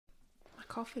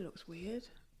coffee looks weird.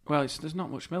 Well, there's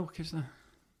not much milk, is there?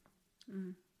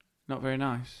 Not very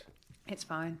nice. It's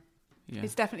fine. Yeah.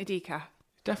 It's definitely decaf.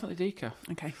 Definitely decaf.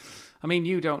 Okay. I mean,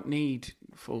 you don't need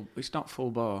full... It's not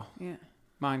full bar. Yeah.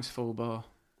 Mine's full bar.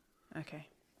 Okay.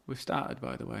 We've started,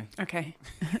 by the way. Okay.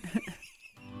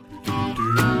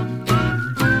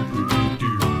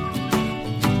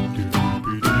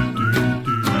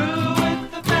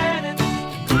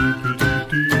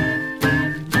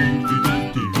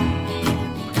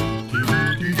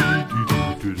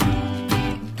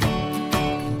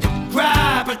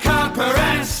 Grab a cuppa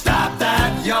and stop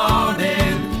that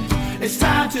yawning. It's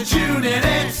time to tune in,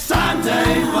 it's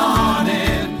Sunday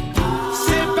morning.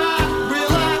 Sit back,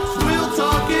 relax, we'll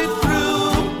talk it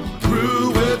through. Brew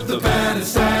with the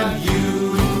Bennetts and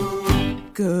you.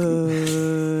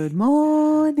 Good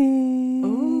morning.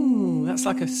 Ooh, that's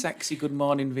like a sexy good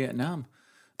morning Vietnam.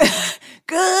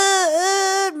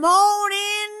 Good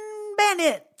morning,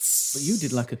 Bennett's. But you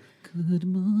did like a good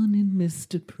morning,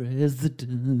 Mr.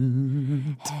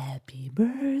 President. Happy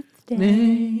birthday,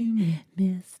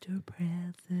 Mr.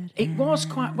 President. It was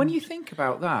quite, when you think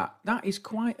about that, that is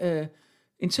quite a,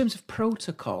 in terms of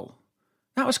protocol,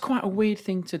 that was quite a weird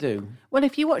thing to do. Well,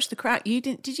 if you watch the crowd,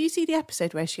 did you see the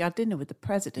episode where she had dinner with the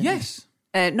president? Yes.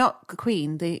 Not the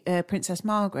Queen, the Princess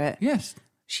Margaret. Yes.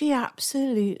 She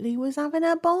absolutely was having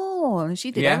a ball. And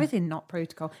she did Yeah. everything not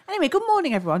protocol. Anyway, good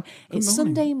morning, everyone. It's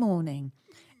morning. Sunday morning.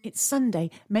 It's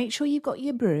Sunday. Make sure you've got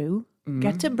your brew.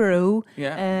 Get a brew.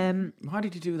 Yeah. Why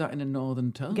did you do that in a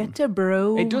northern tone? Get a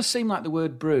brew. It does seem like the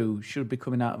word brew should be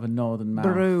coming out of a northern mouth,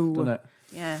 Brew. doesn't it?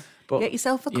 Yeah. But- Get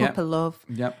yourself a yeah. cup of love.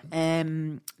 Yep.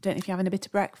 Don't know if you're having a bit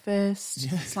of breakfast.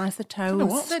 Slice of toast. I don't know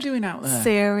what they're doing out there.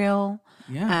 Cereal.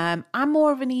 Yeah. I'm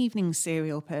more of an evening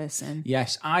cereal person.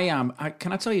 Yes, I am.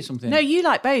 Can I tell you something? No, you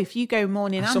like both. You go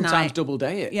morning and Sometimes night. double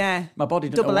day it. Yeah. My body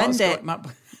doesn't Double know what's end it.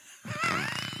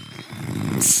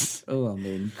 Oh, I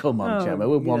mean, come on, Oh, Gemma.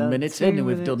 We're 1 yeah, minute 2 in and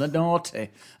we've done a naughty.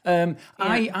 Yeah.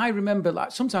 I remember,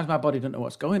 like, sometimes my body doesn't know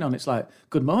what's going on. It's like,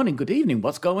 good morning, good evening,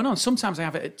 what's going on? Sometimes I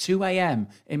have it at 2 a.m.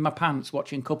 in my pants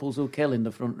watching Couples Who Kill in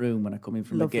the front room when I come in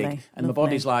from Lovely, the gig. And my lovely.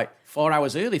 body's like, 4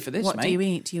 hours early for this, What mate. do you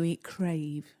eat? Do you eat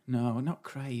Crave? No, not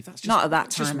Crave. That's just, Not at that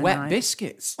that's just time of wet night.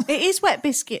 biscuits. It is wet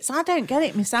biscuits. I don't get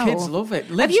it myself. Kids love it.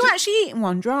 Have Liv's you just- actually eaten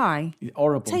one dry?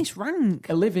 Horrible. Tastes rank.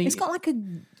 Living- It's got like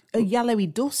a yellowy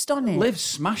dust on it. Liv's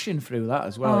smashing through that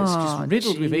as well. It's Oh, just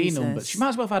riddled with Jesus. enum, but she might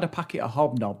as well have had a packet of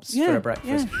hobnobs for a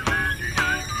breakfast.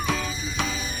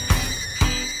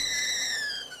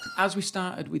 As we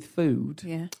started with food,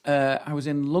 I was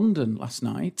in London last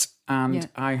night and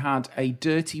I had a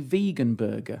dirty vegan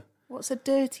burger. What's a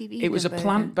dirty vegan It was a burger?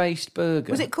 plant-based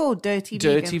burger. Was it called Dirty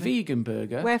Vegan? Dirty Vegan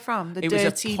Burger. Where from? The it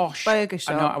Dirty was a posh Burger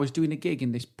Shop? I know. I was doing a gig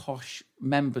in this posh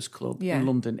members club Yeah. in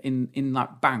London, in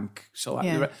that bank. So, like,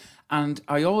 Yeah. and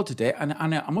I ordered it, and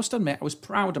I must admit, I was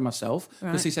proud of myself because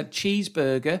Right. he said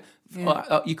cheeseburger.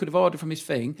 You could have ordered from his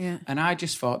thing, Yeah. and I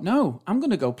just thought, no, I'm going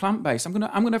to go plant-based. I'm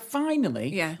going to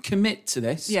finally commit to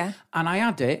this. Yeah. And I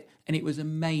had it, and it was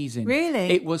amazing.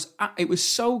 Really? It was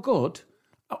so good.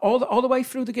 All the way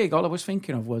through the gig, all I was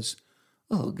thinking of was,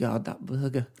 oh, God, that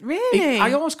burger. Really?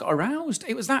 I almost got aroused.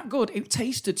 It was that good. It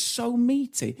tasted so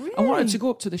meaty. I wanted to go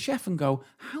up to the chef and go,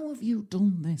 how have you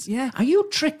done this? Yeah. Are you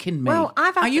tricking me? Well,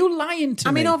 Are you lying to me?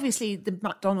 I mean, obviously, the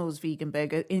McDonald's vegan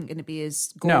burger isn't going to be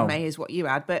as gourmet as what you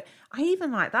had, but I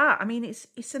even like that. I mean, it's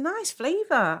a nice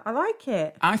flavour. I like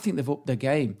it. I think they've upped their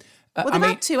game. Well, they've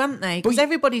had to, haven't they? Because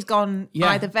everybody's gone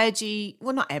either veggie.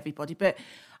 Well, not everybody, but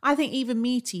I think even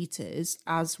meat eaters,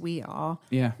 as we are,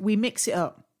 we mix it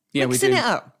up. Yeah, we mixing do. it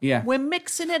up. Yeah. We're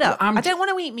mixing it up. Well, I don't want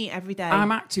to eat meat every day.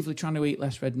 I'm actively trying to eat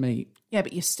less red meat. Yeah,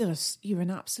 but you're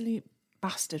an absolute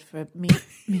bastard for meat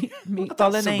That's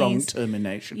bolognese. the wrong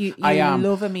termination. You I am.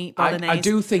 love a meat bolognese. I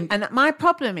do think... And my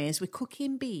problem is with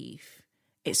cooking beef,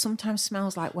 it sometimes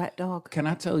smells like wet dog. Can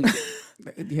I tell you?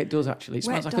 Yeah, it does actually. It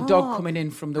smells Wet like a dog dog. coming in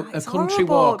from a It's country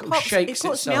horrible. walk It who pops- shakes it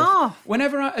puts me itself. off.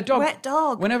 Whenever a dog, Wet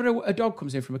dog. Whenever a dog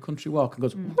comes in from a country walk and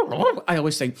goes, I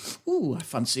always think, "Ooh, I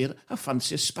fancy a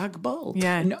spag bol."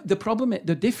 Yeah. And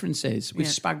the difference is with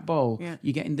spag bol,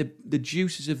 you're getting the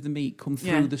juices of the meat come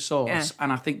through the sauce,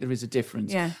 and I think there is a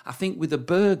difference. Yeah. I think with a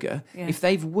burger, if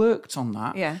they've worked on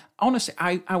that, honestly,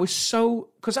 I was so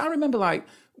because I remember like.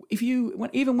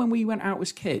 Even when we went out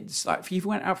as kids, like if you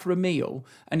went out for a meal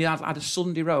and you had a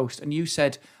Sunday roast and you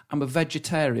said, I'm a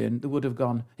vegetarian, they would have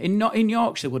gone, in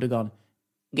Yorkshire, would have gone,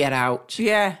 get out.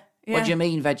 Yeah. What do you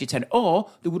mean vegetarian? Or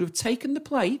they would have taken the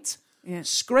plate,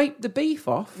 scraped the beef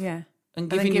off, and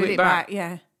given you it back.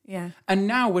 Yeah. And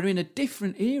now we're in a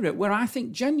different era where I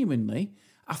think genuinely,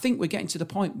 we're getting to the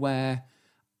point where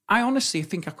I honestly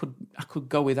think I could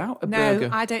go without a burger.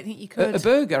 No, I don't think you could. A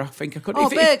burger, I think I could. Oh,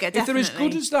 burger, if they're as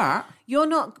good as that. You're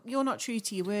not true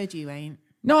to your word, you ain't.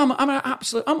 No, I'm an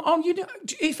absolute. I'm on. You know,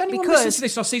 if anyone listens to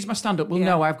this or sees my stand-up, will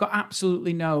know I've got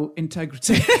absolutely no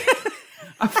integrity.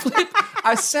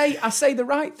 I say the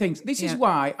right things. This is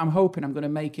why I'm hoping I'm going to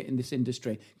make it in this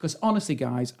industry. Because honestly,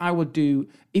 guys, I would do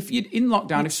if you'd in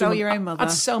lockdown. If sell your own mother,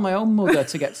 I'd sell my own mother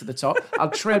to get to the top.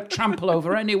 I'd trample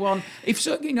over anyone. If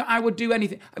so, I would do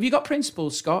anything. Have you got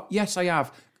principles, Scott? Yes, I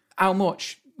have. How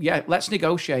much? Yeah, let's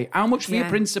negotiate. How much for your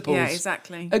principles? Yeah,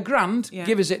 exactly. $1,000,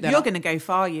 give us it then. You're going to go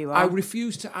far, you are. I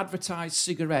refuse to advertise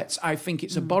cigarettes. I think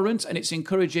it's abhorrent and it's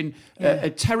encouraging a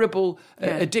terrible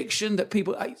addiction that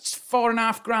people... It's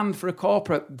 $4,500 for a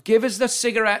corporate. Give us the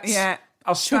cigarettes. Yeah.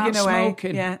 I'll start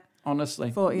smoking. Yeah.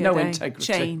 Honestly. No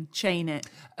integrity. Chain it.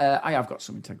 I have got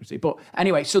some integrity. But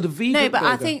anyway, so the vegan No, but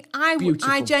burger, I think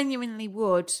I genuinely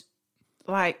would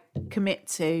commit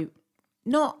to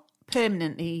not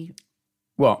permanently...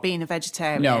 What? Being a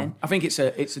vegetarian. No, I think it's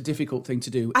a difficult thing to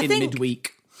do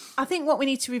midweek. I think what we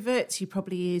need to revert to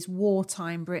probably is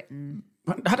wartime Britain.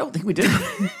 I don't think we do.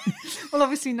 Well,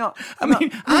 obviously not.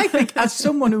 I think as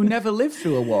someone who never lived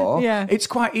through a war, it's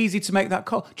quite easy to make that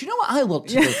call. Do you know what I want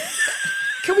to do?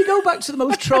 Can we go back to the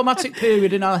most traumatic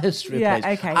period in our history, please?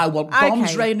 Okay. I want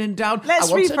bombs raining down. Let's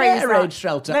I want an air that. raid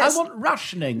shelter. I want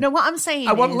rationing. No, what I'm saying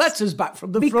I want letters back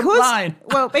from the front line.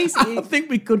 Well, basically... I think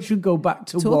we should go back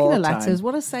to talking wartime. Talking of letters,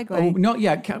 what a segue. Oh, not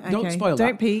yet. Don't spoil that.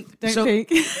 Don't peek.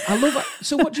 I love it.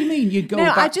 So what do you mean you go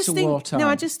back to wartime? No,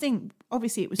 I just think,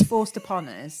 obviously, it was forced upon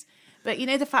us. But,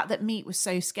 the fact that meat was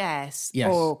so scarce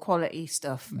for quality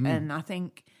stuff. And I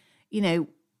think,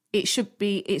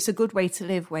 it's a good way to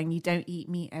live when you don't eat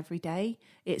meat every day.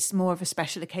 It's more of a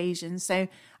special occasion. So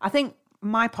I think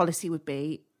my policy would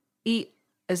be eat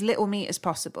as little meat as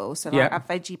possible. So have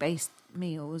veggie-based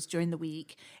meals during the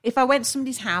week. If I went to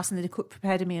somebody's house and they'd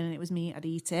prepared a meal and it was meat, I'd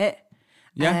eat it.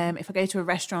 Yeah. If I go to a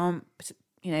restaurant,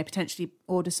 potentially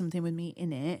order something with meat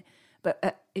in it.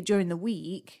 But during the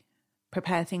week,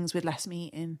 prepare things with less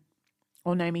meat in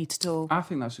or no meat at all. I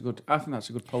think that's a good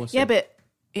policy. Yeah, but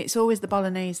it's always the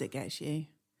bolognese that gets you.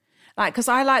 Because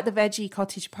I like the veggie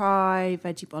cottage pie,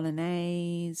 veggie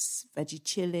bolognese, veggie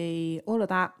chili, all of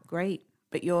that, great.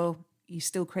 But you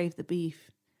still crave the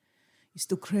beef. You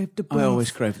still crave the beef. I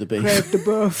always crave the beef. Crave the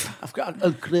beef.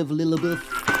 I'll crave a little bit.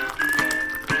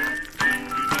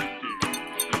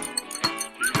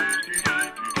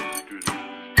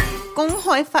 Gong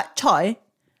hoi fat choi.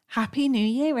 Happy New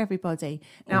Year, everybody.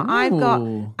 Now, I've got...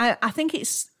 I think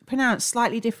it's pronounced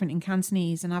slightly different in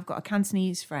Cantonese, and I've got a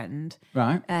Cantonese friend,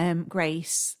 right?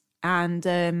 Grace,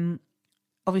 and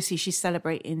obviously she's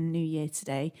celebrating New Year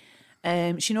today.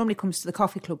 She normally comes to the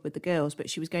coffee club with the girls, but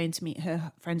she was going to meet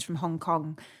her friends from Hong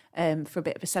Kong for a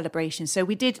bit of a celebration. So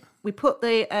we put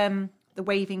the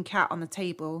waving cat on the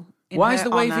table. Why is the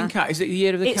waving cat? Is it the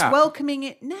year of the cat? It's welcoming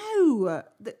it. No,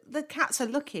 the cats are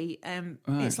lucky. Right.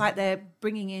 It's like they're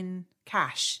bringing in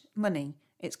cash, money.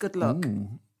 It's good luck.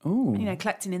 Ooh.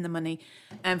 Collecting in the money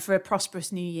for a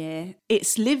prosperous new year.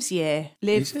 It's Liv's year.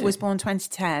 Liv was born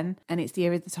 2010 and it's the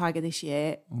year of the tiger this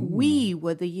year. Ooh. We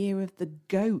were the year of the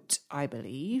goat, I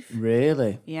believe.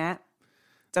 Really? Yeah.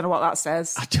 Don't know what that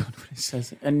says. I don't know what it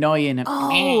says. Annoying and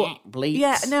bleats.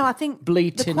 Yeah, no, I think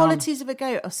bleating the qualities of a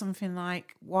goat are something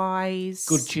like wise.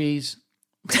 Good cheese.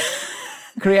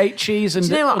 Create cheese and...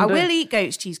 Do you know what? I will eat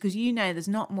goat's cheese because there's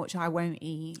not much I won't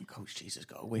eat. Goat's cheese has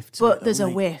got a whiff to it. But there's a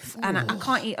whiff and I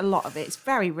can't eat a lot of it. It's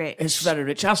very rich. It's very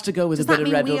rich. It has to go with a bit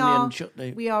of red onion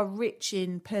chutney. We are rich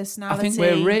in personality. I think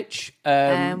we're rich.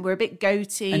 We're a bit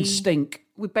goaty. And stink.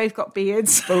 We've both got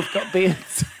beards.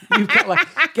 You've got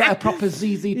get a proper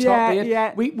ZZ top beard.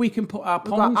 Yeah. We can put our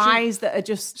We've got eyes that are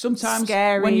just sometimes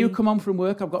scary. When you come on from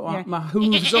work, I've got my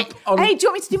hooves up on... Hey, do you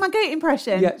want me to do my goat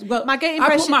impression? Yeah, well, my goat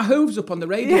impression... I put my hooves up on the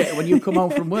radiator when you come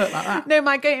home from work like that. No,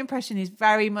 my goat impression is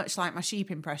very much like my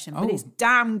sheep impression, but it's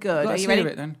damn good. Let's Are you ready? Hear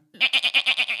it then.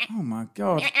 Oh my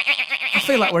God. I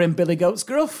feel like we're in Billy Goat's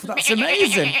gruff. That's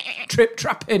amazing. Trip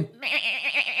trapping.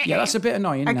 Yeah, that's a bit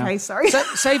annoying now. Okay, sorry.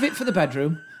 Save it for the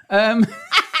bedroom. Go on.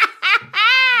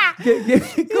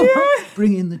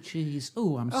 Bring in the cheese.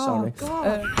 Oh, I'm sorry.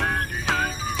 God.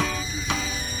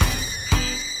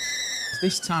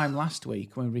 This time last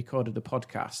week when we recorded the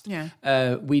podcast,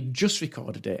 we just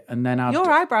recorded it and then your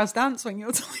eyebrows dance when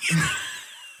you're talking.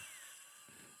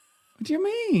 What do you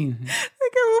mean? They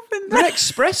go up and down. They're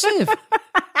expressive.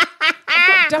 I've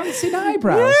got dancing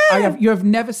eyebrows. Yeah. You have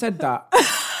never said that.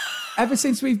 Ever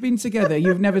since we've been together,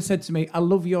 you've never said to me, I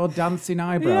love your dancing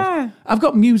eyebrows. Yeah. I've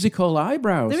got musical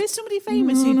eyebrows. There is somebody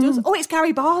famous who does... Oh, it's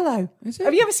Gary Barlow. Is it?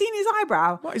 Have you ever seen his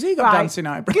eyebrow? What, has he got dancing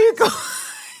eyebrows? Google.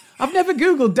 I've never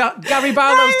Googled Gary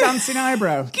Barlow's dancing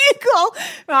eyebrows. Google.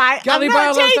 Right. Gary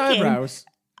Barlow's eyebrows.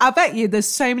 I bet you there's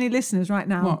so many listeners right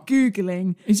now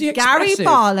Googling Is he Gary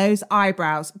Barlow's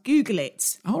eyebrows. Google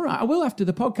it. All right, I will after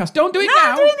the podcast. Don't do it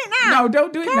now. now. Doing it now. No,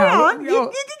 don't do it Come now.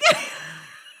 on.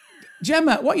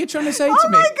 Gemma, what are you trying to say to me? Oh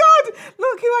my God.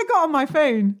 Look who I got on my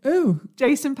phone. Who?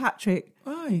 Jason Patrick.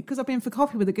 Why? Because I've been for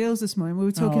coffee with the girls this morning. We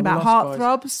were talking the about Lost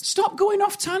heartthrobs. Boys. Stop going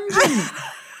off tangent.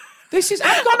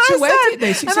 I've got to edit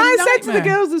this. It's a I nightmare. said to the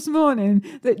girls this morning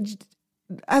that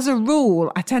as a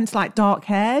rule, I tend to like dark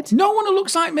haired. No one who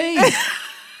looks like me.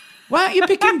 Why aren't you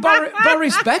picking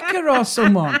Boris Becker or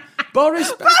someone?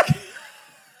 Boris Becker.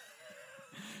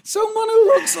 Someone who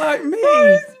looks like me.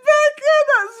 Boris Becker,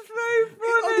 that's so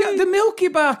funny. The Milky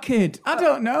Bar kid. I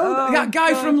don't know. That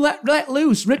guy from Let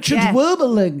Loose, Richard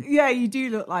Werbeling. Yeah, you do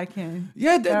look like him.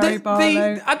 Yeah, Gary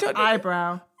Barlow, I don't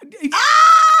eyebrow. Look at this.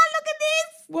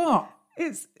 What?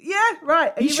 It's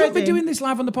right. Are You shouldn't ready? be doing this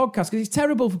live on the podcast because it's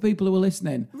terrible for people who are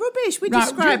listening. Rubbish. We're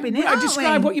describing it.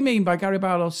 Describe what you mean by Gary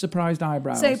Barlow's surprised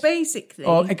eyebrows. So basically,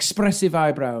 or expressive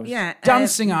eyebrows. Yeah,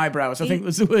 dancing eyebrows. I think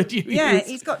was the word you used. Yeah,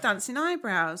 he's got dancing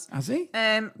eyebrows. Has he?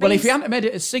 Well, if he hadn't made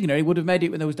it as singer, he would have made it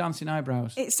when there was dancing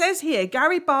eyebrows. It says here,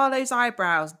 Gary Barlow's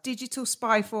eyebrows, digital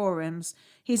spy forums.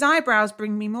 His eyebrows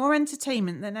bring me more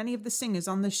entertainment than any of the singers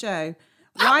on the show.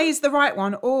 Why is the right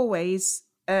one always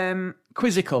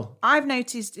quizzical? I've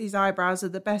noticed his eyebrows are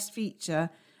the best feature,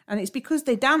 and it's because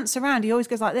they dance around. He always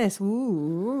goes like this.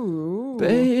 Ooh,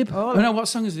 babe. Oh, no, what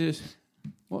song is this?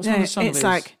 What song is it's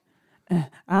like,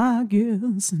 I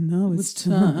guess now it's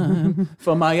time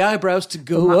for my eyebrows to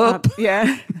go up.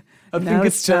 Yeah. I think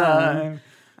it's time.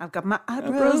 I've got my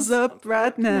eyebrows up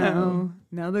right now.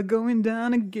 Now they're going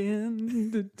down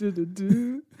again.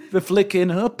 The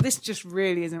flicking up. This just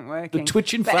really isn't working. The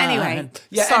twitching but fine. Anyway,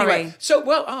 sorry. Anyway. So,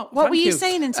 what were you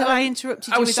saying until I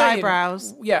interrupted you with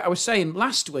eyebrows? Yeah, I was saying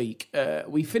last week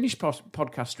we finished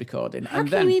podcast recording. How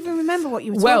can you even remember what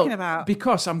you were talking about?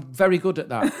 Because I'm very good at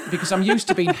that. Because I'm used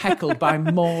to being heckled by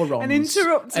morons.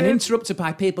 And interrupted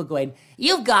by people going,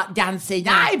 "You've got dancing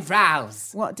eyebrows."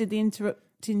 What did the interrupting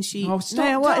sheet? Oh, stop!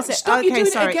 No, what is it? Stop! You're doing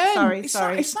it again.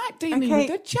 Sorry. It's like dealing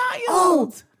with a child.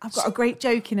 Oh, I've got a great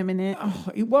joke in a minute. Oh,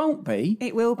 it won't be.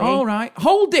 It will be. All right.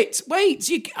 Hold it. Wait.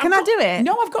 Can I do it?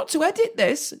 No, I've got to edit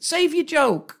this. Save your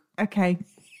joke. Okay.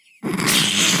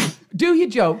 Do your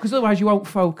joke, because otherwise you won't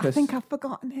focus. I think I've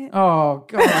forgotten it. Oh,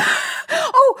 God.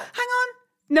 Oh, hang on.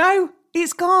 No,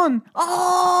 it's gone.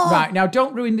 Oh. Right, now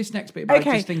don't ruin this next bit by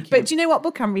just thinking. But do you know what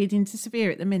book I'm reading to Severe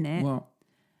at the minute? What?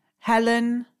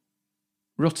 Helen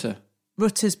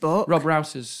Rutter's book. Rob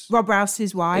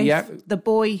Rouse's wife. Yeah. The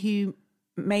boy who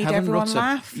made Helen everyone Rutter.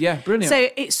 laugh. Yeah, brilliant. So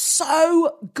it's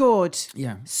so good.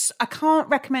 Yeah. I can't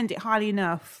recommend it highly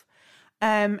enough.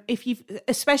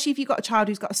 Especially if you've got a child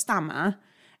who's got a stammer,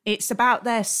 it's about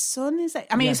their son, is it?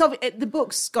 I mean, the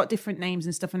book's got different names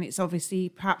and stuff, and it's obviously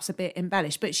perhaps a bit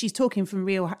embellished, but she's talking from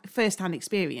real first-hand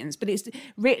experience, but it's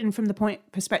written from the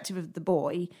perspective of the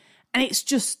boy, and it's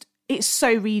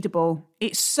so readable.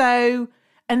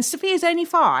 And Sophia's only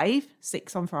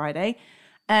 6 on Friday,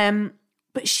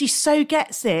 but she so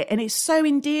gets it, and it's so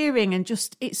endearing, and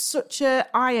it's such a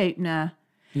eye-opener.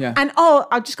 Yeah. And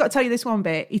I've just got to tell you this one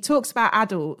bit. He talks about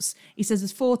adults. He says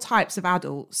there's 4 types of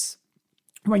adults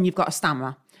when you've got a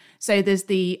stammer. So there's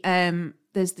the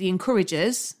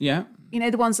encouragers. Yeah. You know,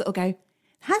 the ones that'll go,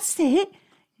 that's it.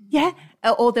 Yeah.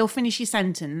 Or they'll finish your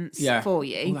sentence for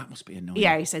you. Oh, that must be annoying.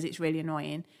 Yeah, he says it's really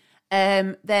annoying.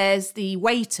 There's the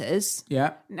waiters.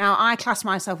 Yeah. Now, I class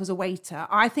myself as a waiter.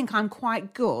 I think I'm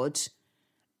quite good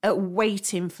at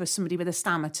waiting for somebody with a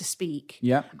stammer to speak.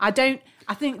 Yeah.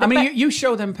 You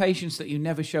show them patience that you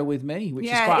never show with me, which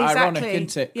is quite exactly. ironic,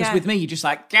 isn't it? Because with me, you're just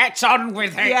like, get on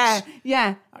with it.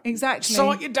 Yeah, exactly.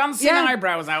 Sort your dancing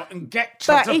eyebrows out and get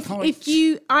to the point.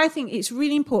 I think it's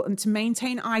really important to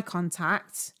maintain eye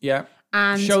contact. Yeah.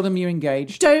 And show them you're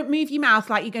engaged. Don't move your mouth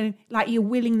like you're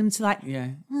willing them to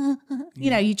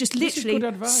you just literally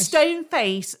good advice.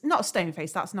 not stone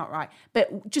face, that's not right.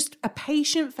 But just a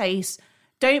patient face.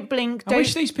 Don't blink. I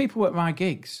wish these people were at my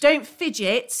gigs. Don't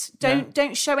fidget.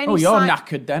 Don't show any sign. Oh, you're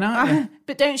knackered then, aren't you?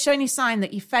 But don't show any sign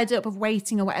that you're fed up of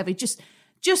waiting or whatever. Just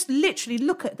literally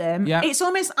look at them. Yeah. It's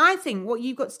almost, I think what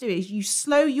you've got to do is you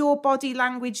slow your body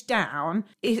language down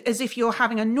as if you're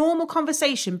having a normal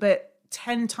conversation, but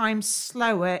 10 times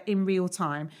slower in real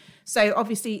time. So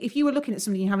obviously, if you were looking at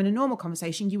somebody and having a normal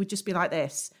conversation, you would just be like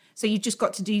this. So you just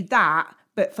got to do that,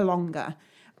 but for longer.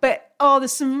 But,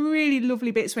 there's some really lovely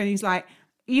bits when he's like,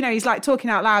 he's like talking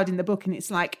out loud in the book, and it's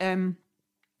like,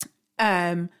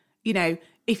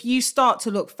 if you start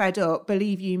to look fed up,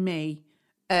 believe you me,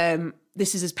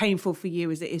 this is as painful for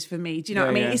you as it is for me. Do you know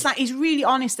what I mean? It's like he's really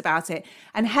honest about it.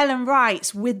 And Helen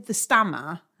writes with the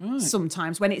stammer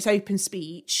sometimes when it's open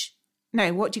speech.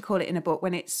 No, what do you call it in a book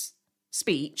when it's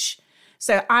speech?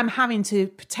 So I'm having to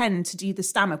pretend to do the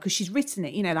stammer because she's written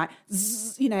it,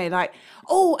 like,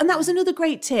 oh, and that was another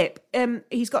great tip.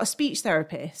 He's got a speech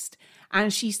therapist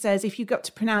and she says if you've got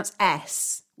to pronounce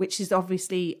S, which is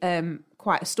obviously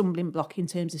quite a stumbling block in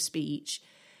terms of speech,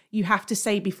 you have to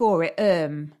say before it,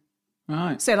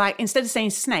 Right. So like instead of saying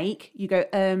snake, you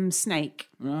go, snake.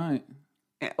 Right.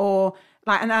 Or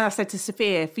like, and then I said to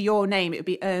Sophia, for your name, it would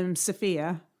be,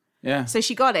 Sophia. Yeah. So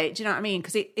she got it. Do you know what I mean?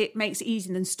 Because it makes it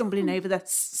easier than stumbling over the.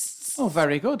 Oh,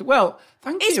 very good. Well,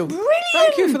 thank you. It's brilliant.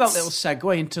 Thank you for that little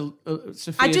segue into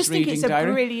Sophia's I just think it's a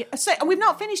diary. brilliant. So, and we've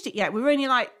not finished it yet. We're only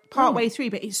like part way through,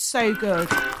 but it's so good.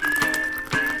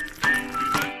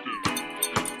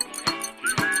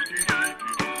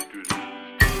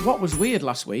 What was weird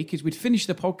last week is we'd finished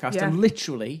the podcast and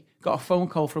literally got a phone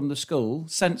call from the school,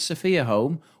 sent Sophia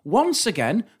home once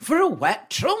again for a wet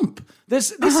trump.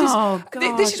 This is what they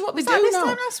do this now.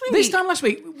 Time last week? This time last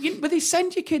week. But they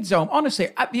send your kids home. Honestly,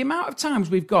 at the amount of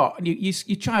times we've got, and your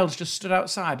child's just stood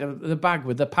outside of the bag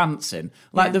with the pants in,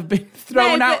 like they've been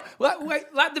thrown out,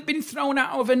 like they've been thrown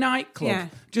out of a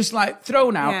nightclub, just like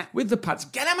thrown out with the pants.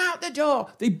 Get them out the door.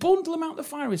 They bundle them out the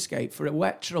fire escape for a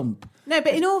wet trump. No,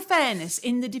 but in all fairness,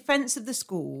 in the defence of the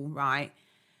school, right?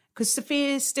 Because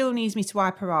Sophia still needs me to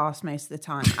wipe her arse most of the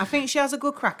time. I think she has a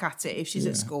good crack at it if she's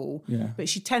at school, but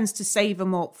she tends to save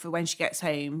them up for when she gets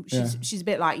home. She's a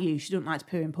bit like you. She doesn't like to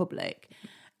poo in public.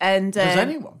 And does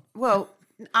anyone? Well,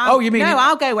 you mean? No,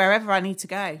 I'll go wherever I need to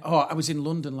go. Oh, I was in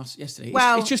London yesterday.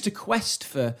 Well, it's just a quest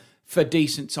for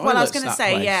decent toilets. Well, I was going to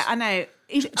say, place. I know.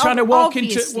 Trying to walk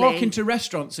into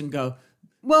restaurants and go.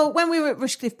 Well, when we were at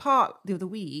Rushcliffe Park the other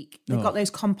week, they've got those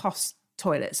compost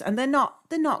toilets, and they're not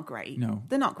great. No,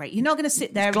 they're not great. You're not going to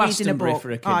sit there reading a book.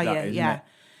 For a kid, isn't it?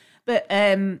 But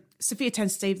Sophia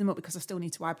tends to save them up because I still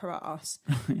need to wipe her ass.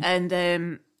 And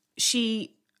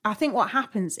I think what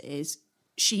happens is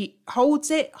she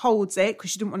holds it because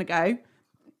she didn't want to go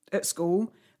at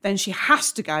school. Then she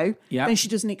has to go. Yeah. Then she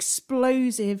does an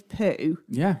explosive poo.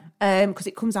 Yeah. Because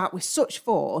it comes out with such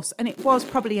force, and it was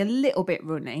probably a little bit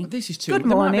runny. Well, this is too. Good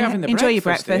morning. Enjoy your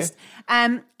breakfast.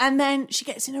 Here. And then she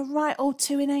gets in a right old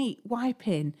 2 in 8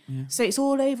 wiping. Yeah. So it's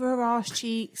all over her arse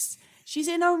cheeks. She's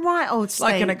in a right old state.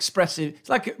 Like an expressive.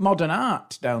 It's like modern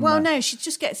art down there. Well, no, she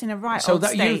just gets in a right old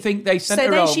state. So that you think they sent her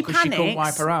home because she couldn't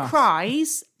wipe her ass?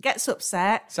 Cries, gets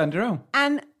upset. Send her home.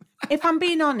 And if I'm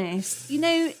being honest,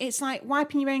 it's like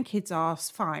wiping your own kid's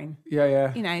arse, fine.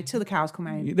 Yeah. Till the cows come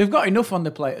home. They've got enough on the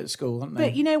plate at school, haven't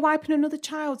they? But, wiping another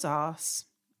child's arse.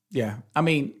 Yeah. I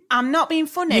mean... I'm not being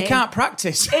funny. You can't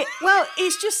practice.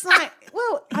 It's just like,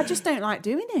 I just don't like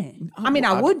doing it.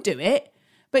 I would do it,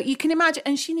 but you can imagine,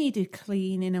 and she needed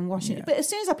cleaning and washing it. But as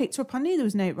soon as I picked her up, I knew there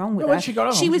was no wrong with her. She got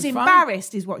home, she was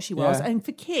embarrassed is what she was. Yeah. And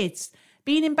for kids...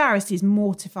 being embarrassed is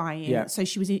mortifying. Yeah. So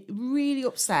she was really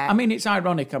upset. I mean, it's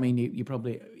ironic. I mean, you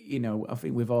probably, I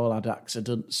think we've all had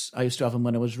accidents. I used to have them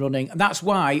when I was running. And that's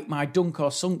why my dunk or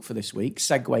sunk for this week,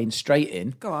 segueing straight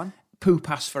in. Go on. Poo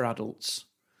pass for adults.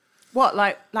 What,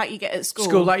 like you get at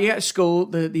school? Like you get at school,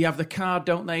 they have the card,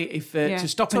 don't they? If to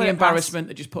stop any embarrassment,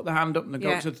 they just put their hand up and they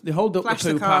go. So they hold up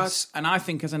the poo pass. And I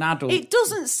think as an adult, it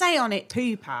doesn't say on it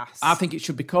poo pass. I think it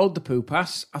should be called the poo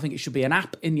pass. I think it should be an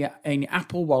app in your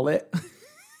Apple Wallet.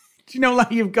 Do you know,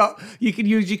 like you can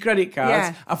use your credit cards.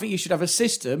 Yeah. I think you should have a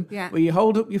system where you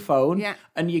hold up your phone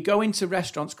and you go into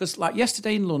restaurants. Because like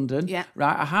yesterday in London,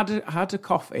 right, I had a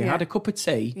coffee, I had a cup of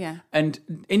tea. Yeah.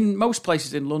 And in most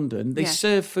places in London, they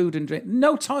serve food and drink.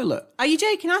 No toilet. Are you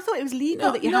joking? I thought it was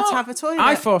legal that you had to have a toilet.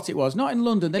 I thought it was. Not in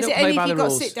London. They don't play by the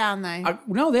rules. Is it only if you've got to sit down,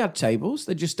 though? No, they had tables.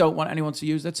 They just don't want anyone to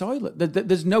use their toilet.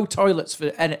 There's no toilets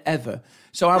for ever.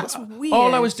 So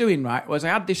all I was doing, right, was I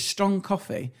had this strong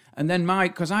coffee, and then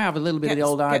because I have a little bit of the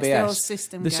old IBS, the old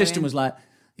system system was like,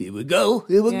 here we go,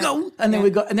 and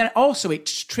then and then also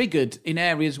it's triggered in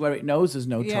areas where it knows there's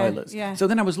no toilets. Yeah. So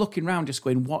then I was looking around, just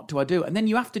going, what do I do? And then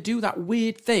you have to do that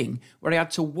weird thing where I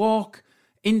had to walk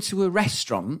into a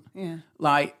restaurant,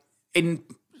 like in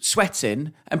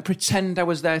sweating and pretend I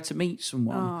was there to meet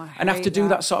someone and have to do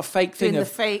that sort of fake thing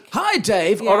of hi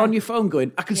Dave or on your phone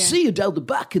going I can see you down the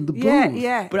back in the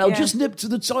booth but I'll just nip to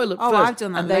the toilet first. I've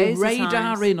done that and they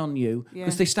radar in on you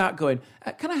because they start going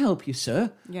can I help you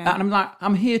sir? And I'm like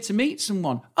I'm here to meet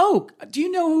someone. Oh, do you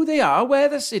know who they are, where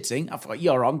they're sitting? I thought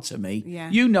you're on to me.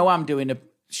 You know I'm doing a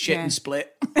shit and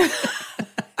split.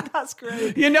 That's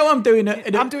great. You know I'm doing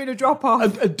a drop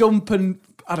off, a dump and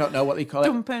I don't know what they call it.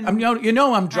 Dumping. I'm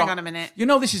Hang on a minute.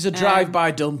 This is a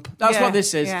drive-by dump. That's what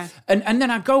this is. Yeah. And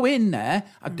then I go in there,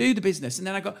 I do the business, and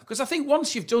then I go, because I think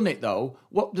once you've done it though,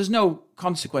 there's no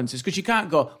consequences, because you can't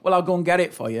go, well, I'll go and get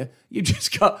it for you. You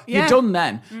just got, you're done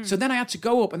then. So then I had to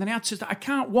go up, and then I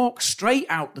can't walk straight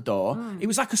out the door. It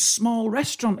was like a small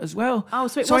restaurant as well. Oh,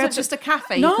 so it wasn't just a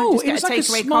cafe? No, it was like a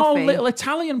small little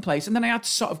Italian place, and then I had to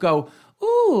sort of go,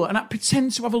 ooh, and I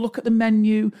pretend to have a look at the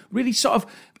menu, really sort of,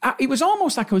 it was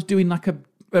almost like I was doing like a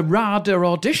RADA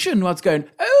audition. I was going,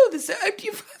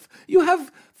 you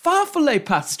have farfalle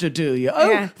pasta, do you?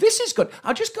 Oh, this is good.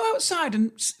 I'll just go outside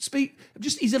and speak.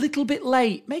 He's a little bit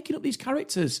late, making up these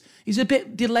characters. He's a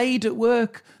bit delayed at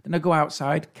work. Then I go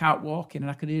outside, can't walk in, and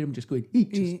I can hear him just going,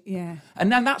 yeah.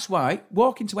 And then that's why,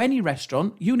 walk into any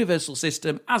restaurant, universal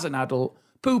system, as an adult,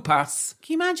 poo pass.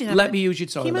 Can you imagine? Let me use your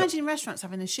toilet. Can you imagine restaurants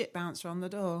having a shit bouncer on the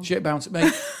door? Shit bouncer,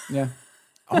 mate. Yeah.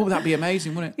 Oh, that'd be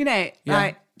amazing, wouldn't it? You know,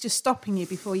 like just stopping you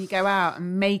before you go out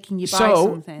and making you buy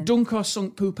something. So, dunk or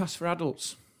sunk poo pass for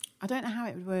adults? I don't know how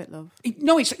it would work, love.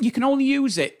 You can only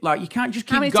use it, like, you can't just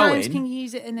keep going. How many times can you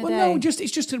use it in a day? Well, no,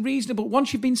 it's just a reasonable,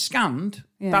 once you've been scanned,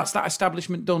 that's that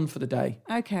establishment done for the day.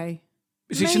 Okay.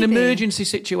 It's an emergency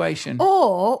situation.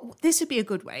 Or, this would be a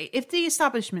good way, if the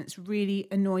establishment's really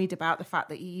annoyed about the fact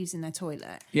that you're using their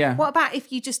toilet, what about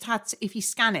if you just if you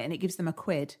scan it and it gives them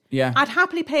 £1? Yeah. I'd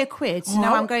happily pay £1 to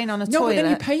know I'm going on a toilet. No, but then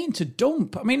you're paying to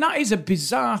dump. I mean, that is a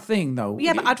bizarre thing, though.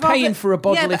 Yeah, but I'd paying for a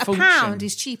bodily function. £1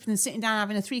 is cheaper than sitting down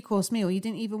having a 3-course meal you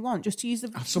didn't even want, just to use the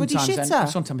bloody shitter.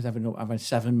 Sometimes having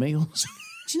 7 meals.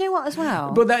 Do you know what as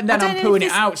well? But then I'm pooing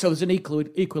it out, so there's an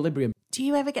equilibrium. Do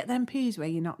you ever get them poos where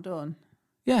you're not done?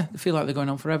 Yeah, they feel like they're going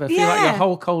on forever. Feel like your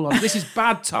whole colon. This is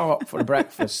bad talk for a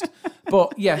breakfast.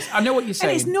 But yes, I know what you're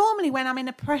saying. And it's normally when I'm in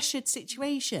a pressured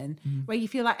situation where you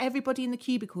feel like everybody in the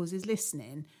cubicles is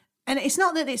listening. And it's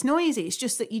not that it's noisy, it's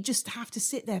just that you just have to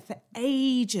sit there for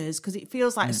ages because it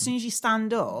feels like as soon as you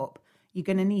stand up, you're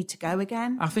going to need to go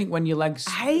again. I think when your legs,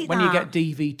 you get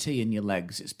DVT in your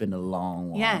legs, it's been a long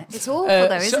one. Yeah, it's awful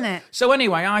though, isn't it? So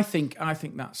anyway, I think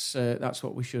that's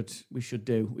what we should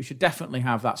do. We should definitely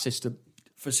have that system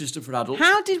for adults.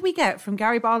 How did we get from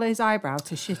Gary Barlow's eyebrow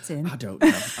to shitting? I don't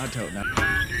know.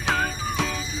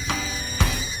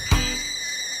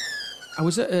 I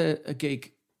was at a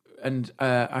gig and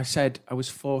I said I was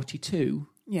 42.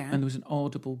 Yeah. And there was an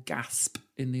audible gasp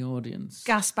in the audience.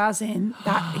 Gasp as in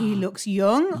that he looks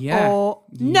young? Yeah. Or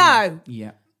no?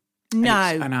 Yeah. No.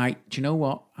 And do you know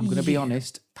what? I'm going to be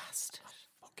honest. Bastard.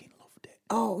 I fucking loved it.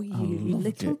 Oh, you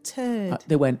little turd.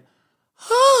 They went,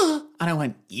 oh, and I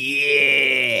went,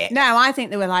 yeah. No, I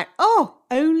think they were like, oh,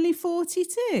 only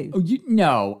 42. Oh,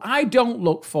 no, I don't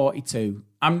look 42.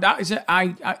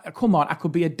 Come on, I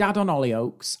could be a dad on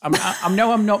Hollyoaks. I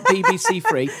know I'm not BBC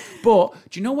free, but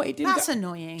do you know what it did? That's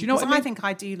annoying. Do you know what I think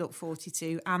I do look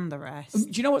 42 and the rest.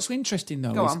 Do you know what's interesting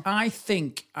though? Go on. I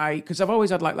think because I've always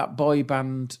had like that boy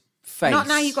band face. Not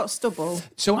now you've got stubble.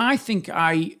 So I think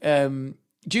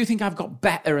do you think I've got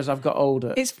better as I've got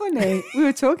older? It's funny. We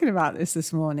were talking about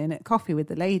this morning at coffee with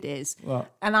the ladies.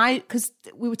 What? And because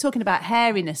we were talking about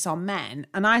hairiness on men,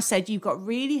 and I said, you've got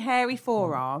really hairy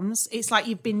forearms. It's like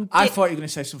you've been I thought you were going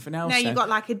to say something else. No, you've got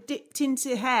like a dipped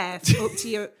into hair up to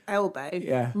your elbow.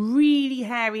 Yeah. Really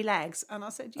hairy legs. And I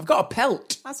said, I've got a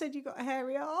pelt. I said, you've got a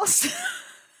hairy arse.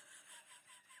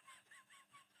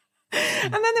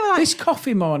 And then they were like, this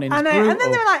coffee morning's I know. brutal. And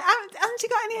then they were like, haven't you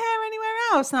got any hair anywhere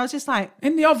else? And I was just like,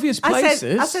 in the obvious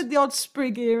places. I said the odd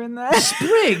sprig here and there.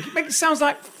 Sprig? It sounds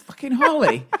like fucking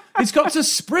Holly. It's got a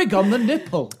sprig on the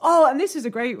nipple. Oh, and this is a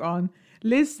great one.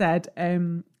 Liz said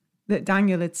that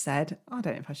Daniel had said, I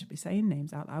don't know if I should be saying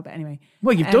names out loud, but anyway.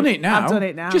 Well, you've done it now. I've done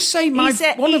it now. Just say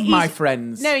one of my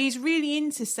friends. No, he's really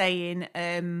into saying,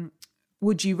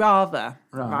 would you rather,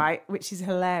 right? Which is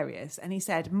hilarious. And he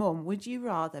said, Mum, would you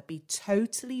rather be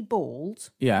totally bald,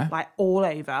 like all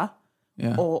over,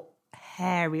 or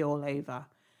hairy all over?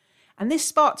 And this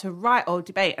sparked a right old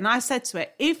debate. And I said to her,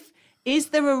 is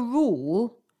there a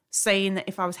rule saying that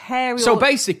if I was hairy So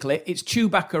basically, it's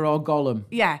Chewbacca or Gollum.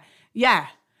 Yeah.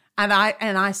 And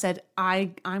I said,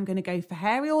 I'm going to go for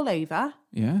hairy all over.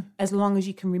 Yeah. As long as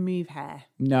you can remove hair.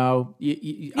 No.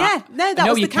 That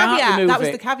was the caveat. That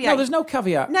was the caveat. No, there's no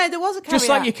caveat. No, there was a caveat. Just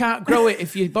like you can't grow it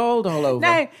if you're bald all over.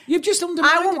 No. You've just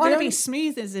undermined it. I wouldn't want to be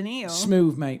smooth as an eel.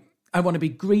 Smooth, mate. I want to be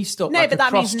greased up. No, like but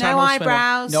that means no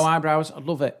eyebrows. No eyebrows. I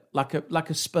love it. Like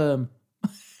a sperm.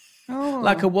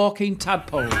 Like a walking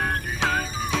tadpole.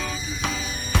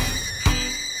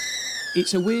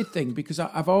 It's a weird thing because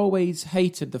I've always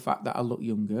hated the fact that I look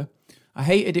younger. I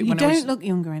hated it when I was... You don't look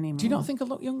younger anymore. Do you not think I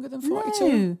look younger than 42?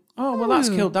 No. Oh, well, that's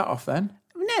killed that off then.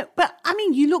 No, No, but I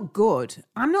mean, you look good.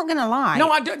 I'm not going to lie.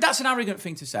 No, that's an arrogant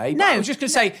thing to say. No, I was just going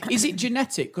to say, is it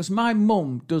genetic? Because my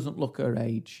mum doesn't look her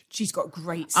age. She's got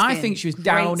great skin. I think she was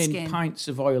in pints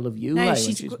of oil of Ulay.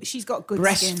 No, she's got good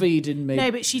breastfeeding skin. me.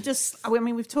 No, but she just, I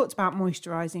mean, we've talked about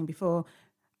moisturising before.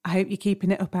 I hope you're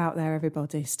keeping it up out there,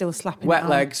 everybody. Still slapping Wet it on.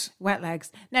 legs. Wet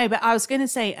legs. No, but I was going to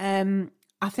say,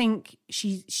 I think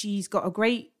she's got a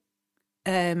great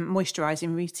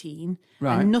moisturising routine.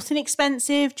 Right. And nothing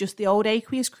expensive, just the old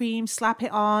aqueous cream, slap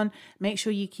it on, make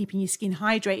sure you're keeping your skin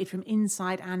hydrated from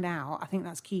inside and out. I think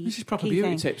that's key. This is proper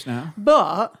beauty tips now.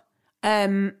 But,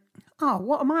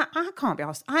 what am I? I can't be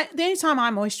asked. The only time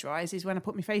I moisturise is when I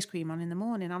put my face cream on in the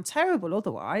morning. I'm terrible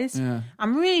otherwise. Yeah.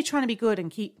 I'm really trying to be good and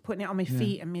keep putting it on my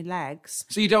feet and my legs.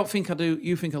 So you don't think I do,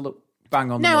 you think I look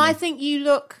bang on the money? No, I think you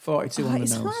look 42 on the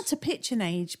nose. It's hard to pitch an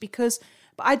age but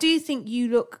I do think you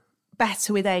look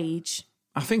better with age.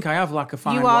 I think I have like a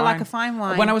fine wine. You are like a fine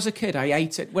wine. When I was a kid, I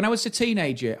ate it. When I was a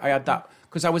teenager, I had that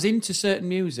because I was into certain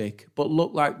music, but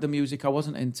looked like the music I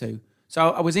wasn't into. So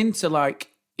I was into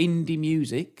like indie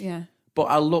music, but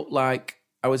I looked like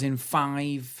I was in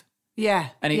 5. Yeah.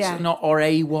 And it's not, or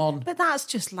A1. But that's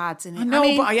just lads, isn't it? I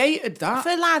know, but I hated that.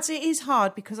 For lads, it is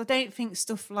hard because I don't think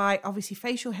stuff like, obviously,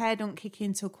 facial hair don't kick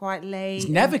in till quite late. It's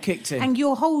never kicked in. And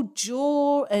your whole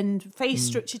jaw and face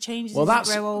structure changes as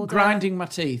you grow older. Grinding my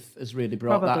teeth has really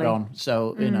brought that on.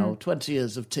 So, 20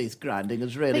 years of teeth grinding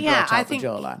has really brought out the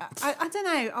jawline. I don't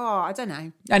know. I don't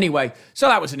know. Anyway, so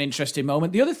that was an interesting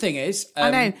moment. The other thing is...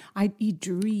 I know. You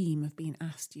dream of being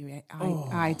asked your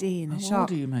ID in a shop. How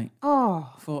old are you, mate?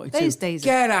 42. Those days.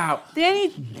 Get out.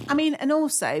 And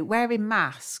also wearing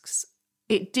masks,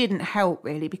 it didn't help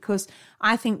really because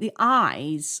I think the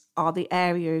eyes are the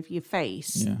area of your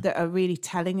face that are really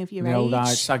telling of your age. The old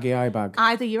saggy eye bag.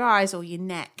 Either your eyes or your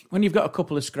neck. When you've got a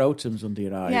couple of scrotums under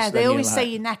your eyes. Yeah, they always say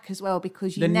your neck as well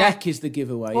because your neck is the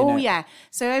giveaway. Oh, yeah.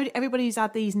 So everybody's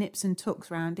had these nips and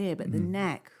tucks around here, but the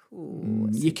neck... Ooh,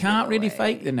 you can't really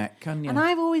fake the neck, can you? And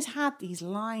I've always had these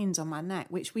lines on my neck,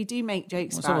 which we do make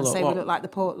jokes about and say we look like the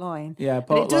port loin. Yeah,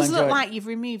 but it does look like you've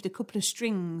removed a couple of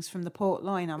strings from the port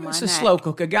loin on my neck. It's a slow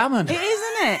cooker gammon. It is,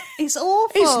 isn't it? It's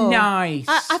awful. It's nice.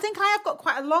 I think I have got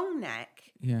quite a long neck.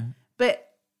 Yeah. But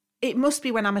it must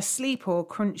be when I'm asleep or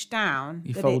crunched down.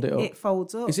 You fold it up. It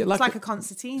folds up. Is it it's like a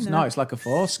concertina. No, it's like a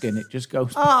foreskin. It just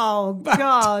goes. Oh,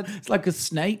 God. It's like a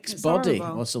snake's body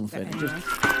horrible. Or something. Anyway.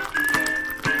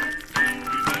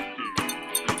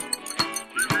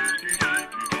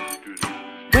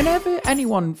 Whenever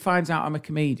anyone finds out I'm a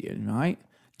comedian, right?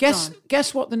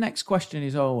 Guess what the next question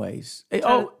is always?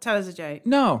 Tell us a joke.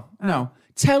 No.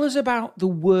 Tell us about the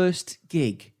worst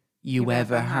gig you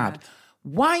ever had.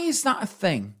 Why is that a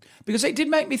thing? Because it did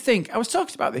make me think. I was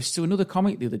talking about this to another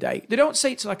comic the other day. They don't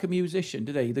say it to like a musician,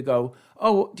 do they? They go,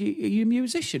 are you a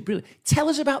musician? Really? Tell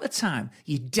us about the time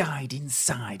you died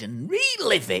inside and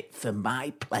relive it for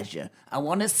my pleasure. I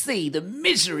want to see the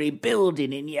misery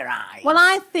building in your eyes. Well,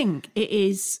 I think it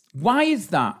is... Why is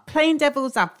that? Playing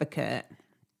devil's advocate.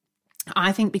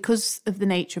 I think because of the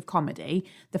nature of comedy,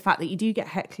 the fact that you do get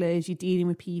hecklers, you're dealing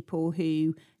with people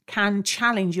who can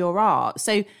challenge your art.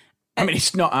 So... I mean,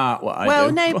 it's not art what I do.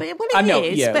 Well, no, but it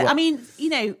is. Yeah, but I mean,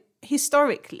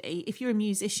 historically, if you're a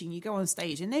musician, you go on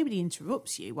stage and nobody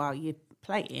interrupts you while you're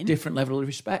playing. Different level of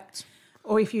respect.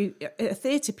 Or if you a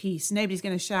theatre piece, nobody's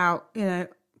going to shout,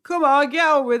 come on, get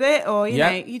on with it. Or, you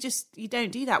know, you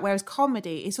don't do that. Whereas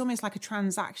comedy, it's almost like a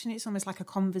transaction. It's almost like a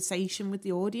conversation with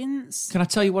the audience. Can I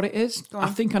tell you what it is? I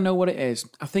think I know what it is.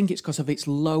 I think it's because of its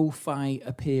lo-fi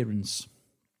appearance.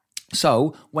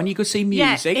 So when you go see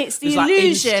music, it's the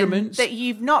illusion that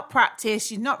you've not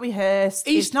practiced, you've not rehearsed,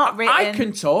 it's not written. I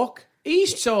can talk.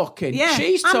 He's talking. Yeah,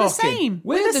 she's talking. I'm the same.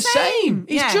 We're the same.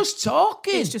 He's just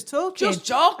talking. He's just talking. Just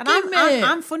talking, and mate.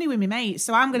 I'm funny with my mates,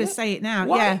 so I'm going to say it now.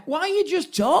 Why are you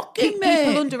just talking, mate?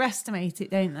 People underestimate it,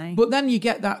 don't they? But then you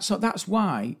get that. So that's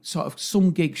why sort of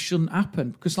some gigs shouldn't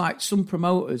happen because like some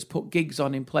promoters put gigs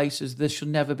on in places there should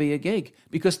never be a gig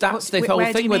because that's the whole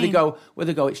thing where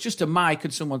they go it's just a mic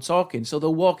and someone talking. So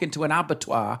they'll walk into an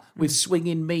abattoir with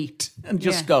swinging meat and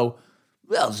just go,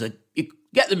 well,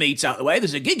 get the meat out of the way.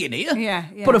 There's a gig in here. Yeah.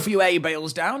 Put a few hay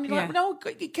bales down. You're like, no,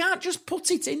 you can't just put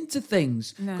it into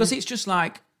things because it's just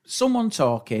like someone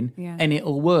talking and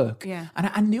it'll work. Yeah.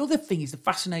 And the other thing is the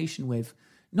fascination with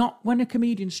not when a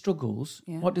comedian struggles.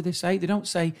 Yeah. What do they say? They don't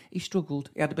say he struggled.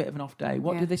 He had a bit of an off day.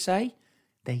 What do they say?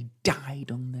 They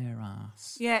died on their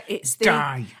ass. Yeah, it's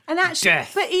die. And actually,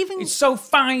 death. But even it's so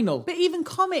final. But even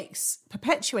comics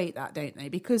perpetuate that, don't they?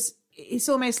 Because it's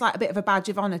almost like a bit of a badge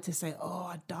of honour to say,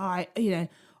 "Oh, I died,"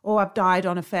 or "I've died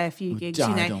on a fair few gigs."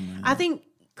 I think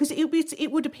because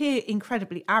it would appear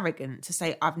incredibly arrogant to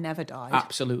say I've never died.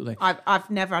 Absolutely. I've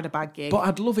never had a bad gig. But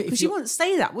I'd love it if because you wouldn't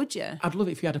say that, would you? I'd love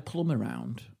it if you had a plumber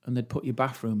around and they'd put your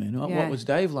bathroom in. What was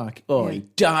Dave like? Oh, he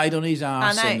died on his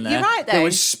arse in there. You're right, though. There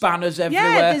was spanners everywhere.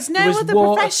 Yeah, there's no other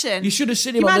profession. You should have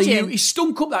seen him on the U. He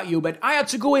stunk up that U-bed. I had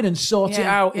to go in and sort it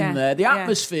out in there. The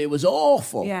atmosphere was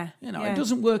awful. Yeah. It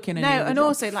doesn't work in any other and job.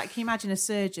 also, like, can you imagine a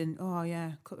surgeon? Oh,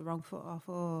 yeah, cut the wrong foot off.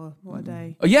 Oh, what a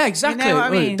day. Oh, yeah, exactly. You know what I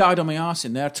mean? It died on my arse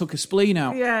in there. I took a spleen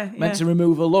out. Yeah. Meant to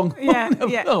remove a lung.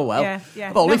 Oh, well.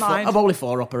 Yeah. I've only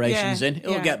 4 operations in.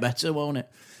 It'll get better, won't it?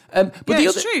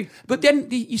 It's true. But then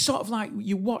you sort of like,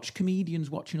 you watch comedians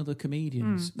watching other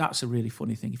comedians. That's a really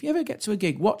funny thing. If you ever get to a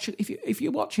gig, watch it. If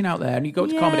you're watching out there and you go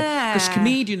to comedy, because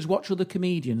comedians watch other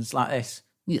comedians like this.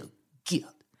 Yeah,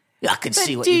 I can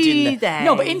see what you did there.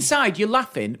 No, but inside you're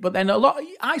laughing. But then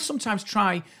I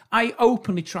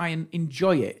openly try and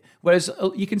enjoy it. Whereas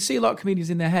you can see a lot of comedians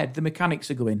in their head, the mechanics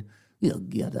are going,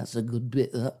 yeah, that's a good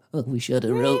bit. We should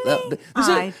have wrote that bit.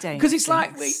 I don't. Because it's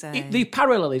like the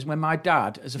parallel is when my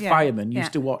dad, as a fireman,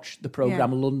 used to watch the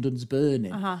programme London's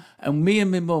Burning, and me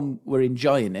and my mum were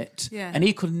enjoying it, and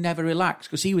he could never relax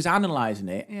because he was analysing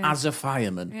it as a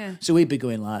fireman. Yeah. So he'd be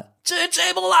going like,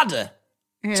 turntable ladder.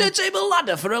 Yeah. Turntable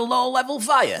ladder for a low-level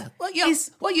fire. What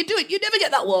are you doing? You never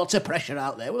get that water pressure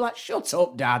out there. We're like, shut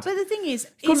up, Dad. But the thing is,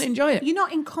 couldn't enjoy it. You're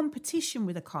not in competition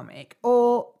with a comic,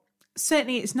 or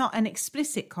certainly it's not an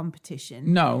explicit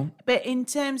competition. No. But in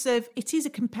terms of, it is a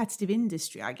competitive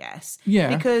industry, I guess.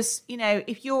 Yeah. Because,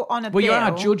 if you're on a bill... Well, you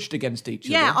are judged against each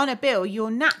other. Yeah, on a bill, you're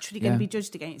naturally going to be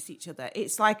judged against each other.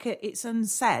 It's like, it's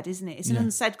unsaid, isn't it? It's an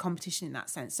unsaid competition in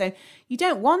that sense. So you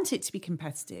don't want it to be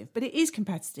competitive, but it is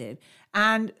competitive.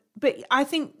 But I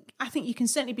think you can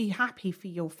certainly be happy for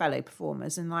your fellow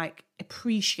performers and like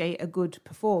appreciate a good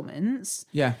performance.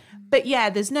 Yeah. But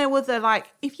there's no other, like,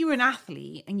 if you were an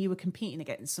athlete and you were competing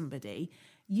against somebody,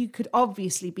 you could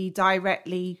obviously be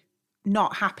directly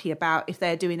not happy about if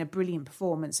they're doing a brilliant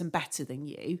performance and better than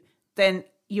you, then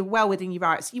you're well within your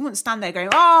rights. You wouldn't stand there going,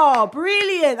 oh,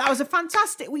 brilliant, that was a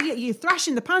fantastic... Well, you're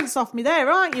thrashing the pants off me there,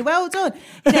 aren't you? Well done.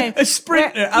 A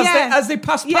sprinter, as they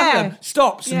pass by him,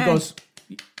 stops and goes...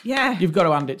 Yeah. You've got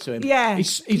to hand it to him. Yeah.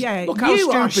 Look how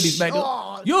stupid he's made.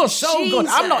 You're so good.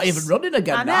 I'm not even running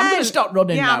again now. I'm going to stop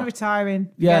running now. Yeah, I'm retiring.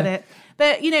 Get it.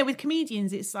 But, with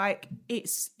comedians, it's like,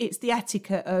 it's the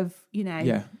etiquette of,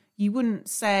 you wouldn't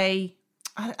say...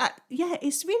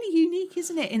 it's really unique,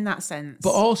 isn't it, in that sense?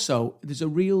 But also, there's a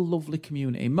real lovely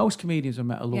community. Most comedians I've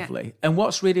met are lovely. Yeah. And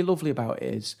what's really lovely about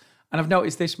it is, and I've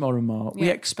noticed this more and more, we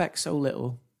expect so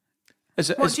little. As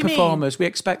performers, we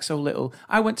expect so little.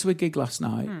 I went to a gig last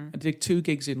night. I did 2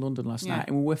 gigs in London last night,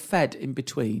 and we were fed in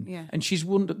between. Yeah. And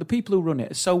the people who run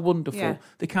it are so wonderful. Yeah.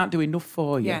 They can't do enough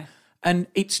for you. Yeah. And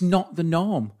it's not the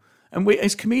norm. And we,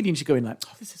 as comedians, you're going like,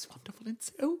 oh, this is wonderful,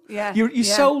 isn't it? Yeah. You're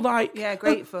so like... Yeah,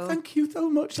 grateful. Oh, thank you so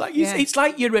much. Like it's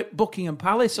like you're at Buckingham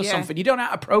Palace or something. You don't know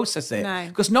how to process it. No.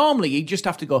 Because normally you just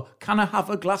have to go, can I have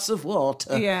a glass of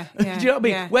water? Yeah. Do you know what I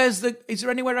mean? Yeah. Is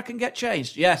there anywhere I can get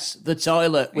changed? Yes, the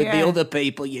toilet with the other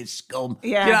people, you scum.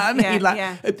 Yeah. Do you know what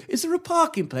I mean? Is there a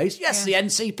parking place? Yes, the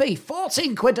NCP.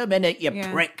 14 quid a minute, you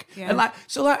prick. Yeah. And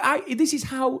this is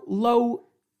how low...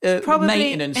 Probably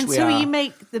maintenance until you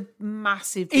make the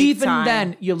massive big even time.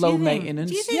 Then you're low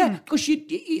maintenance. Do you think? Yeah, because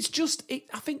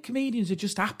I think comedians are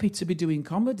just happy to be doing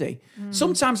comedy.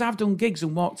 Sometimes I've done gigs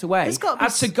and walked away. I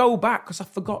had to go back because I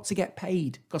forgot to get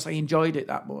paid because I enjoyed it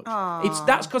that much.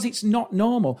 That's because it's not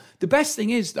normal. The best thing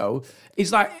is though,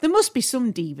 is like there must be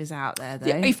some divas out there though.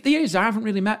 Yeah, if there is, I haven't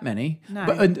really met many. No,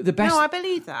 but the best. No, I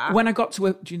believe that. When I got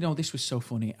to this was so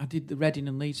funny. I did the Reading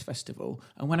and Leeds Festival,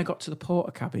 and when I got to the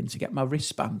porter cabin to get my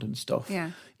wristband and stuff.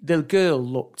 Yeah. The girl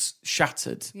looked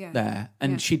shattered there,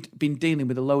 and she'd been dealing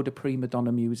with a load of prima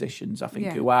donna musicians, I think,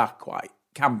 who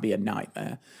can be a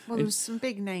nightmare. Well, there was some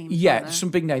big names. Yeah, some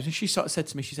big names. And she sort of said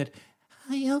to me, she said,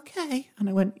 "Are you okay?" And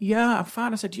I went, "Yeah, I'm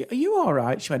fine." I said, "Are you all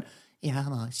right?" She went, "Yeah,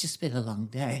 no, it's just been a long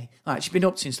day." Like she'd been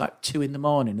up since like 2 a.m,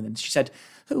 and then she said,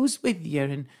 "Who's with you?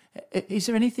 And is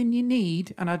there anything you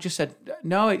need?" And I just said,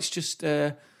 "No, it's just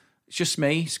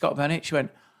me, Scott Bennett." She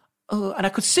went, "Oh," and I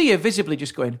could see her visibly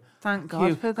just going, "Thank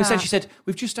God for that." Because then she said,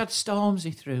 "We've just had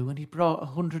Stormzy through and he brought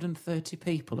 130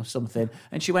 people or something."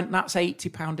 And she went, "That's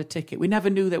 £80 a ticket. We never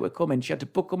knew they were coming." She had to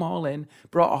book them all in,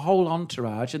 brought a whole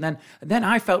entourage. And then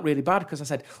I felt really bad because I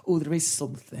said, "Oh, there is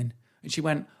something." And she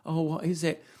went, "Oh, what is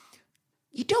it?"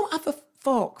 "You don't have a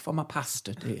fork for my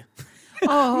pasta, do you?"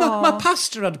 My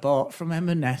pasta I'd bought from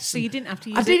M&S. So you didn't have to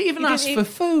use I didn't even ask for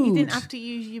food. You didn't have to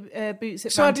use your Boots Advantage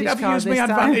card. So I didn't have to use my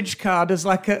Advantage card as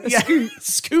like a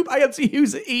scoop. I had to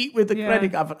use it, eat with the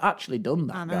credit. I've actually done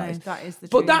that, guys. That is the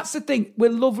truth. But that's the thing. We're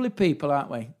lovely people,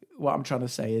 aren't we? What I'm trying to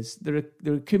say is they're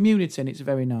a community and it's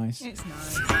very nice. It's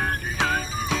nice.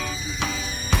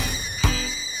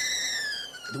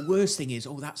 The worst thing is,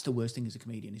 that's the worst thing as a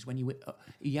comedian, is when you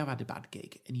have had a bad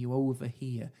gig and you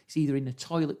overhear. It's either in a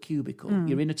toilet cubicle,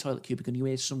 you're in a toilet cubicle and you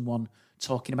hear someone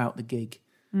talking about the gig.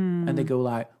 And they go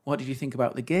like, what did you think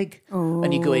about the gig? Oh.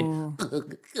 And you go in, oh,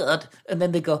 God. And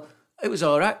then they go, it was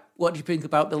all right. What do you think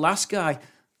about the last guy?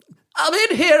 I'm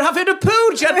in here having a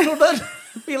poo, gentlemen.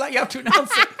 Feel like you have to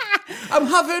announce it. I'm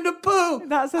having a poo.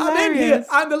 That's hilarious. I'm in here.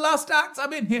 I'm the last act.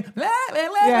 I'm in here.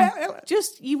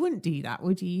 You wouldn't do that,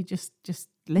 would you? You just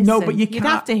listen. No, but you'd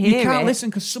have to hear it. You can't listen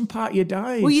because some part of you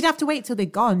dies. Well, you'd have to wait till they're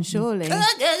gone, surely.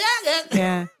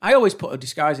 Yeah. I always put a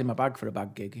disguise in my bag for a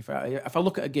bad gig. If I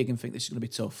look at a gig and think this is going to be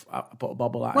tough, I put a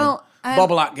bobble hat in.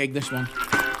 Bobble hat gig, this one.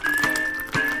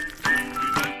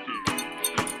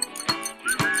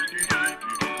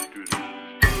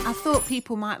 I thought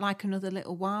people might like another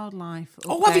little wildlife.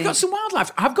 Oh, have you got some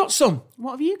wildlife? I've got some.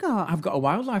 What have you got? I've got a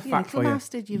wildlife fact for you.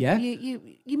 Bastard,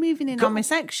 you're moving in on my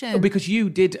section. Oh, because you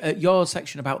did your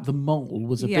section about the mole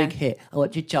was a big hit. I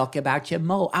want you to talk about your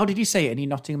mole. How did you say it in your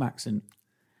Nottingham accent?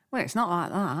 Well, it's not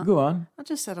like that. Go on. I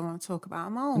just said I want to talk about a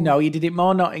mole. No, you did it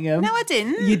more Nottingham. No, I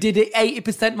didn't. You did it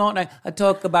 80% more Nottingham. I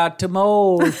talk about the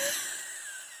mole.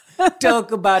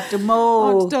 Talk about the mole.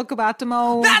 I want to talk about the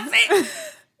mole. That's it.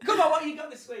 Come on, what you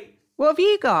got this week? What have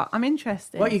you got? I'm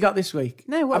interested. What you got this week?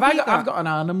 No, what have you got? I've got an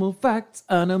animal fact.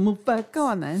 Animal fact. Go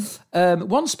on then.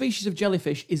 One species of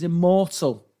jellyfish is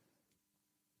immortal.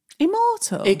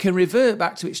 Immortal? It can revert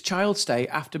back to its child state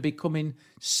after becoming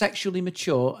sexually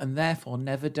mature and therefore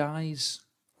never dies.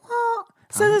 What?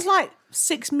 So there's like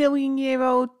 6 million year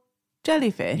old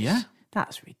jellyfish? Yeah.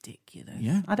 That's ridiculous.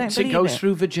 Yeah. I don't Once believe it goes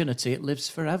through virginity, it lives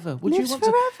forever. Would lives you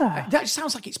want forever? That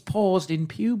sounds like it's paused in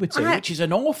puberty, which is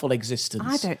an awful existence.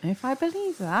 I don't know if I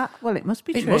believe that. Well, it must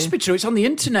be true. It must be true. It's on the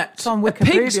internet. It's on Wikipedia.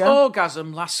 A pig's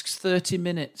orgasm lasts 30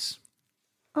 minutes.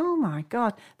 Oh, my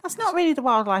God. That's not really the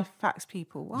wildlife facts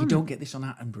people want. You don't get this on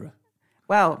Attenborough.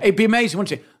 Well, it'd be amazing,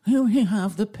 wouldn't it? Here we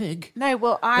have the pig. No,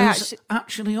 well,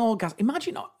 actually orgasm.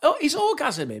 Imagine, he's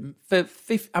orgasming for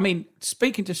 50. I mean,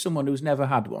 speaking to someone who's never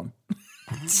had one.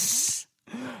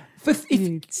 For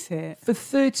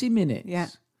 30 minutes. Yeah.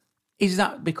 Is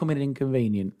that becoming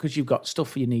inconvenient because you've got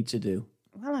stuff you need to do?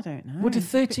 Well, I don't know. Would a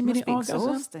 30-minute orgasm?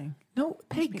 Exhausting. No,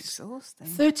 pigs. Exhausting.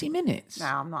 30 minutes. No,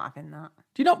 I'm not having that.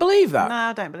 Do you not believe that? No,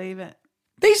 I don't believe it.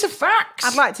 These are facts.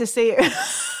 I'd like to see it.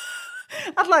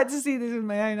 I'd like to see this with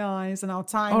my own eyes, and I'll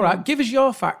time. All right, give us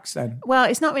your facts then. Well,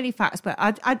 it's not really facts, but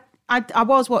I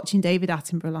was watching David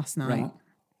Attenborough last night.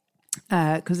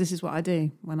 Right. Because this is what I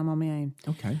do when I'm on my own.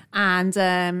 Okay. And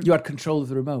you had control of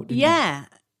the remote, didn't you? Yeah.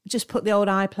 Just put the old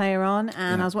iPlayer on,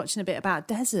 and I was watching a bit about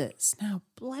deserts. Now,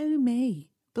 blow me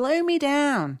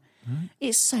down. Right.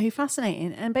 It's so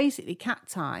fascinating. And basically,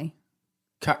 cacti.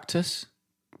 Cactus?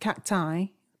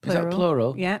 Cacti. Plural. Is that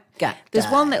plural? Yeah. Cacti. There's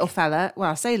one little fella.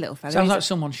 Well, I say little fella. Sounds like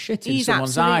someone shit in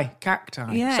someone's eye.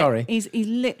 Cacti. Yeah. Sorry. He's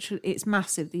literally, it's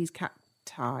massive, these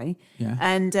cacti. Yeah.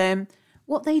 And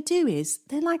what they do is,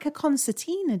 they're like a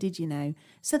concertina, did you know?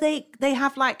 So they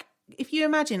have like, if you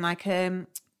imagine like,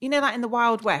 you know, like in the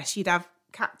Wild West, you'd have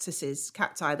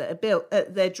cacti that are built,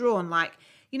 they're drawn like,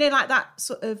 you know, like that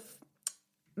sort of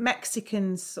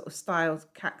Mexican sort of style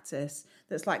cactus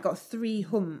that's like got 3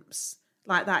 humps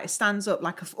like that. It stands up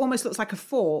like almost looks like a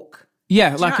fork.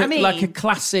 Yeah, like a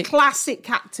classic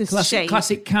cactus shape.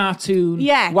 Classic cartoon.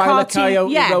 Yeah, Wile E.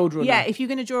 Coyote Roadrunner. Yeah, if you're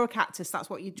going to draw a cactus, that's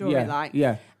what you draw it like.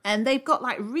 Yeah. And they've got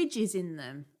like ridges in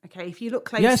them. Okay, if you look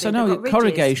closely. Yes, I know,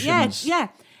 corrugations. Yeah.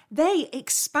 They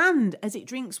expand as it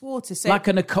drinks water. So like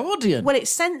an accordion. Well, it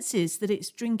senses that it's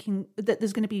drinking, that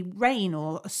there's going to be rain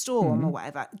or a storm or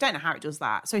whatever. I don't know how it does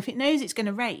that. So if it knows it's going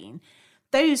to rain,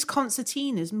 those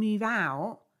concertinas move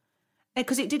out.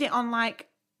 Because it did it on like,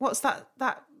 what's that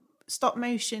stop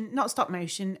motion? Not stop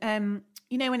motion.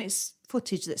 You know when it's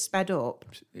footage that's sped up?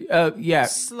 Yeah.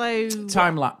 Slow.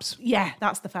 Time lapse. Yeah,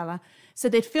 that's the fella. So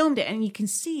they'd filmed it and you can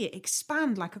see it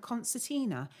expand like a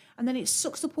concertina, and then it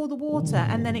sucks up all the water,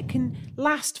 and then it can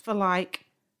last for like,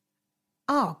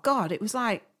 oh God, it was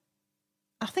like,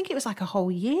 I think it was like a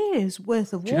whole year's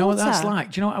worth of water. Do you know what that's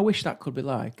like? Do you know what I wish that could be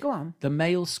like? Go on. The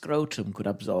male scrotum could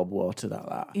absorb water like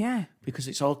that. Yeah. Because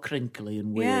it's all crinkly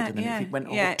and weird, and then if it went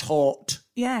all taut.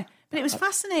 Yeah. But it was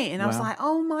fascinating. I was like,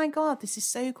 oh my God, this is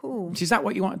so cool. Is that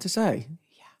what you wanted to say?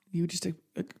 Yeah. You were just...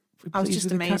 I was just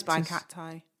amazed by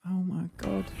cacti. Oh, my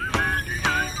God.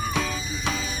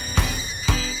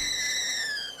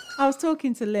 I was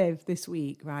talking to Liv this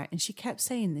week, right? And she kept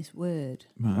saying this word,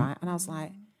 right? And I was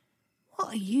like, what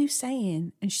are you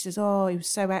saying? And she says, oh, he was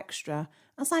so extra.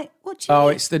 I was like, what do you mean? Oh,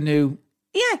 it's the new...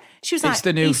 Yeah. She was it's like,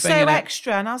 the new he's thing, so innit?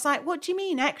 extra. And I was like, what do you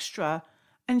mean extra?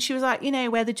 And she was like,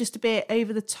 where they're just a bit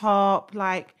over the top,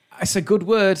 like... It's a good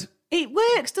word. It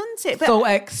works, doesn't it? But, so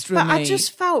extra, But mate. I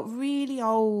just felt really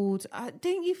old.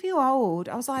 Didn't you feel old?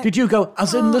 I was like... Did you go,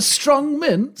 as in the strong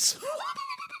mints?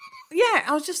 Yeah,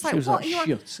 I was just like, She was what like, are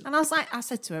you on? shut. And I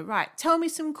said to her, right, tell me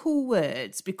some cool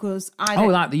words because I Oh,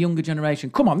 don't... like the younger generation.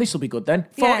 Come on, this will be good then.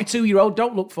 42-year-old,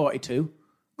 don't look 42.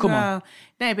 Come on.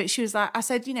 No, but she was like, I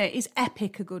said, is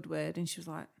epic a good word? And she was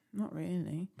like, not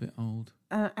really. Bit old.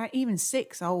 Even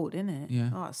sick's old, isn't it? Yeah.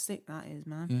 Oh, sick that is,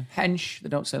 man. Yeah. Hench, they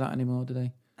don't say that anymore, do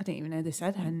they? I didn't even know they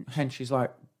said hench. Hench is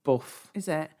like buff. Is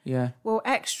it? Yeah. Well,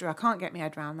 extra, I can't get my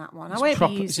head around that one. It's I won't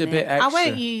proper, be using it's a bit it. extra. I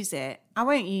won't use it. I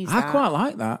won't use that. I quite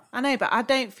like that. I know, but I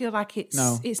don't feel like it's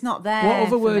not there. What other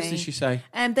for words me. did she say?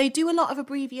 They do a lot of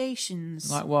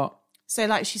abbreviations. Like what? So,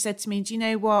 like she said to me, do you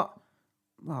know what?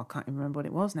 Well, I can't even remember what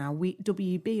it was now.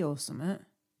 WB or something.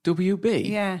 WB?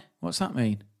 Yeah. What's that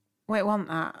mean? Wait, want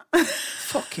that?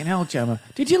 Fucking hell, Gemma.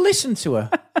 Did you listen to her?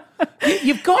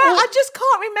 You've got... No, I just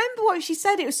can't remember what she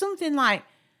said. It was something like,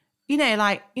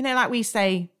 like we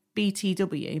say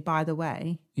BTW, by the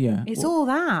way. Yeah. It's all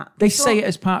that. They say it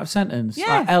as part of sentence.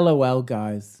 Yeah. Like LOL,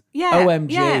 guys. Yeah.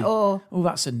 OMG. Yeah, or... Oh,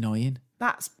 that's annoying.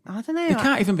 I don't know. They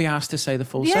can't even be asked to say the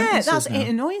full sentences now. It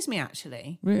annoys me,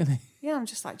 actually. Really? Yeah, I'm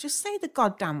just like, just say the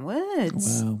goddamn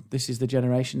words. Well, this is the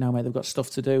generation now, mate. They've got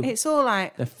stuff to do. It's all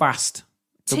like... They're fast.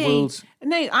 The T. world's...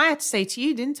 No, I had to say to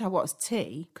you, didn't I, what's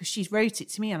T? Because she wrote it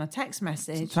to me on a text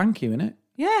message. Thank you, innit?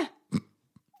 Yeah. I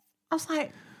was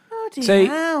like, oh dear T.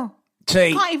 hell. T.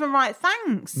 You can't even write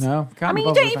thanks. No, can't I mean, be you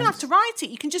bothered don't with even thanks. have to write it.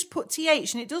 You can just put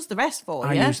TH and it does the rest for you.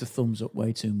 I use the thumbs up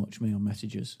way too much, me, on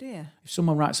messages. Do you? If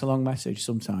someone writes a long message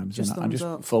sometimes, Just I thumbs just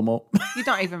up. thumb up. You've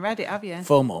not even read it, have you?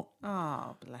 Thumb up.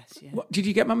 Oh, bless you. What, did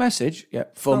you get my message? Yeah,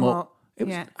 thumb up. It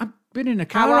was, Yeah. I've been in a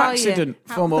How car are accident.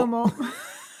 you? Thumb up.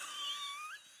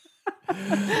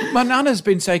 My nana's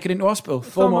been taken into hospital.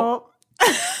 Thumb up.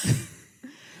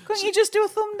 Couldn't you just do a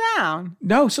thumb down?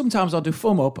 No, sometimes I'll do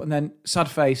thumb up and then sad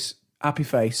face, happy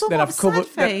face. Thumb then up, I've covered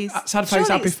sad face. sad face, Surely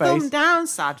happy it's face. Thumb down,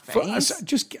 sad face.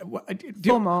 Just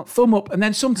Thumb up. thumb up, and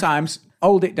then sometimes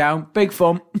hold it down. Big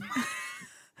thumb,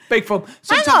 big thumb.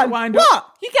 Sometimes Hang on, wind up. what?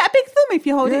 You get a big thumb if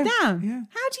you hold it Yeah, down? yeah.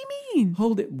 How do you mean?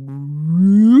 Hold it.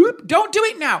 Don't do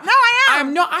it now. No, I am.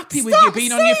 I'm not happy with Stop you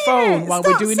being on your saying phone it. while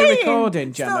Stop we're doing the saying.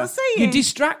 recording, Stop Gemma. saying. You're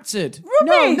distracted.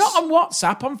 No, Rubbish. not on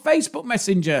WhatsApp, on Facebook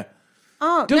Messenger.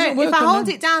 Oh, Doesn't no, work if I on hold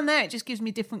them. it down there, it just gives me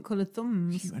different coloured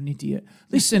thumbs. You're an idiot.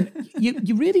 Listen,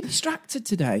 you're really distracted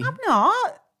today. I'm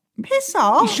not. Piss You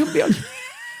off. should be on.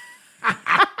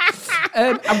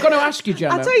 I'm going to ask you,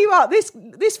 Gemma. I'll tell you what,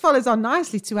 this follows on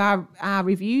nicely to our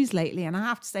reviews lately, and I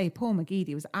have to say Paul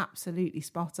McGeady was absolutely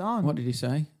spot on. What did he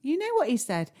say? You know what he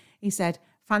said? He said,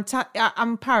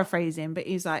 I'm paraphrasing, but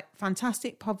he's like,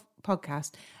 fantastic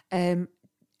podcast,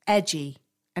 edgy.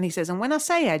 And he says, and when I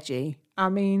say edgy, I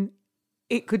mean,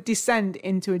 it could descend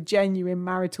into a genuine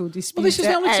marital dispute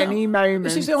at any moment.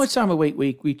 This is the only time a week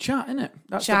we chat, isn't it?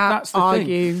 That's Chat, the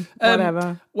argue, thing.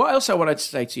 whatever. What else I wanted to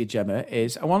say to you, Gemma,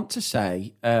 is I want to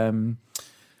say...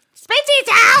 Spit it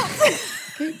out!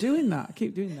 Keep doing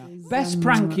that. Best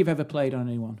prank you've ever played on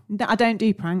anyone? I don't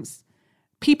do pranks.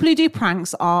 People who do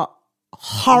pranks are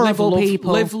horrible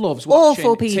people. Liv loves watching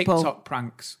awful people. TikTok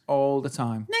pranks all the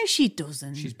time. No, she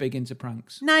doesn't. She's big into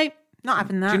pranks. No, not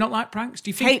having that. Do you not like pranks? Do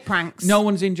you think Hate pranks. No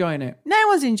one's enjoying it. No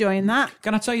one's enjoying that.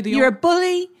 Can I tell you You're a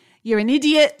bully. You're an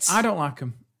idiot. I don't like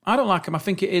them. I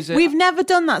think it is... We've never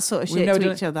done that sort of We've shit never to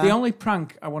done each it. other. The only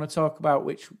prank I want to talk about,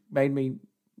 which made me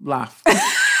laugh. Do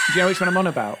you know which one I'm on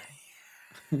about?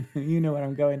 You know where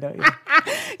I'm going, don't you?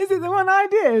 Is it the one I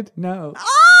did? No.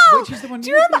 Oh, Which is the one do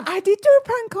you you remember? did? I did do a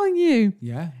prank on you.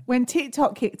 Yeah. When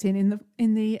TikTok kicked in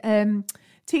the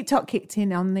TikTok kicked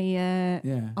in on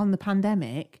the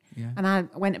pandemic, and I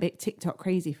went a bit TikTok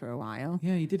crazy for a while.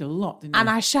 Yeah, you did a lot, didn't you? And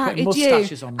I shouted Putting you,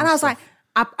 mustaches on and I was stuff.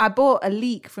 like, I bought a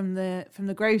leek from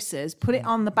the grocers, put it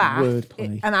on the bath,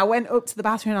 Wordplay. and I went up to the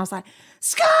bathroom and I was like,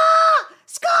 Scar,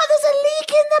 there's a leak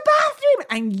in the bathroom,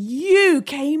 and you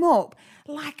came up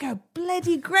like a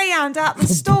bloody greyhound out the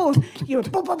stalls. You were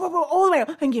all the way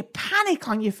up, and you panic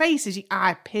on your face as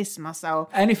I piss myself.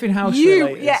 Anything house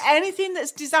related. Yeah, anything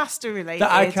that's disaster related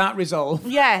that I can't resolve.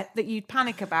 Yeah, that you'd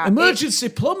panic about. Emergency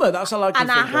plumber, that's all I can and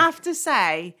think I have to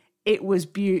say, it was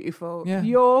beautiful. Yeah.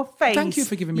 Your face. Thank you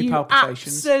for giving me you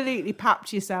palpitations. Absolutely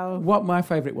papped yourself. What my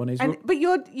favourite one is... But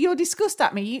your disgust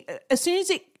at me, as soon as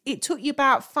it took you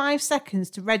about 5 seconds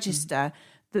to register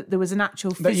that there was an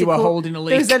actual physical... That you were holding a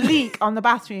leak. There was a leak on the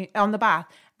bath,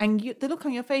 and the look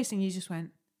on your face, and you just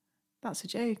went, that's a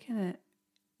joke, isn't it?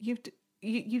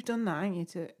 You've done that,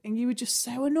 haven't you? And you were just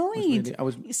so annoyed.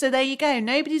 So there you go.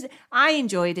 I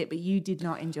enjoyed it, but you did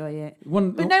not enjoy it.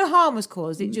 But no harm was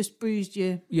caused. It just bruised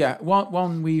you. Yeah,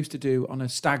 one we used to do on a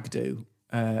stag do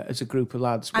as a group of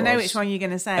lads. I know which one you're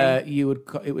going to say.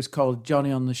 It was called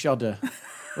Johnny on the Shodder.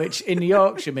 Which in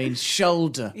Yorkshire means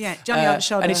shoulder. Yeah, Johnny on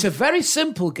Shodder. And it's a very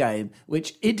simple game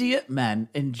which idiot men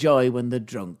enjoy when they're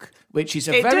drunk. Which is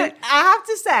I have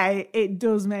to say, it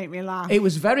does make me laugh. It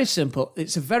was very simple.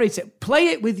 It's a play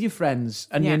it with your friends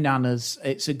and your nanas.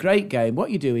 It's a great game.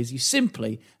 What you do is you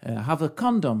simply have a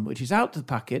condom which is out of the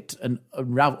packet and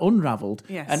unravelled.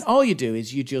 Yes. And all you do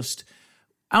is you just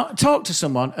talk to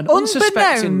someone and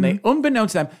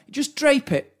unbeknownst to them, you just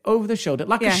drape it over the shoulder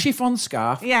like a chiffon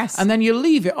scarf. Yes. And then you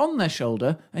leave it on their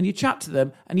shoulder and you chat to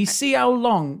them and you see how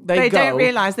long they go. They don't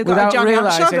realise they've got a Johnny on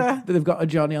the shoulder. That they've got a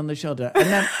Johnny on the shoulder.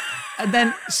 And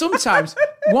then sometimes,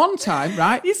 one time,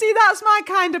 right? You see, that's my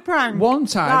kind of prank. One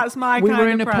time, that's my kind of prank. We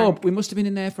were in a pub. We must have been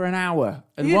in there for an hour.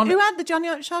 And who had the Johnny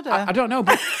on the shoulder? I don't know,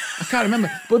 but I can't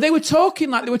remember. But they were talking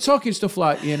stuff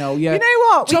like, You know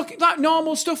what? Talking like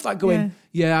normal stuff, like going,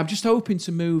 I'm just hoping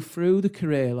to move through the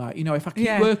career. Like, if I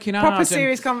keep working hard. Proper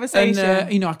serious conversation.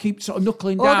 And, I keep sort of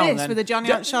knuckling All down. All this with a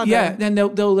Johnny on the shoulder. Yeah, then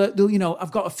they'll,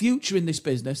 I've got a future in this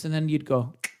business. And then you'd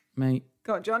go, mate.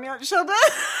 Got Johnny on the shoulder?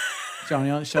 Johnny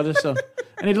on the shoulder, son.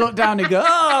 And he'd look down and he'd go,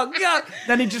 oh, God.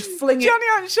 Then he'd just fling Johnny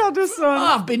on the shoulder, son. Oh,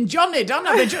 I've been Johnny'd, haven't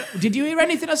I? Did you hear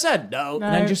anything I said? No. And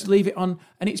then just leave it on.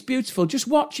 And it's beautiful. Just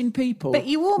watching people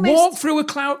walk through a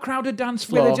crowded dance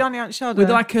floor. With a Johnny on the shoulder. With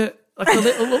like a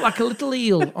little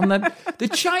eel on the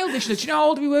childishness. You know how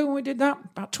old we were when we did that?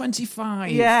 About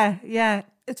 25. Yeah.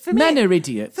 Men are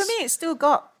idiots. For me,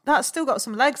 that's still got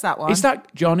some legs, that one. It's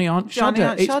that Johnny on shoulder.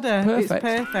 Johnny on shoulder. Perfect.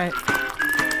 It's perfect.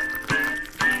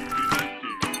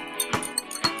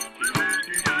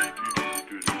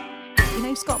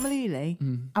 Scott Malooly,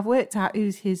 I've worked out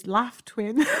who's his laugh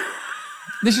twin.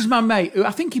 This is my mate, who I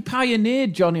think he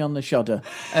pioneered Johnny on the Shodder.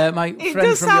 It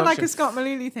does sound like a Scott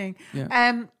Malooly thing.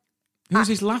 Yeah. Who's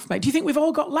his laugh mate? Do you think we've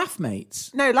all got laugh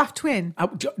mates? No, laugh twin.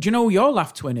 Do you know who your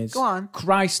laugh twin is? Go on.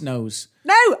 Christ knows.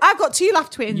 No, I've got 2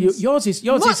 laugh twins. Yours is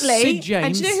Sid James.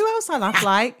 And do you know who else I laugh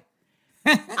like?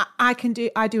 I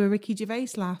do a Ricky Gervais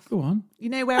laugh. Go on. You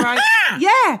know where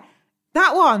yeah.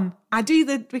 That one. I do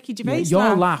the Ricky Gervais laugh.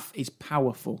 Your laugh is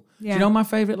powerful. Yeah. Do you know my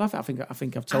favourite laugh? I think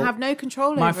I've told. I have no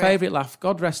control over it. My favourite laugh,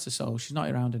 God rest her soul, she's not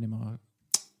around anymore.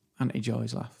 Auntie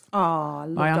Joy's laugh. Oh, I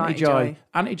love my Auntie Joy.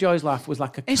 Auntie Joy's laugh was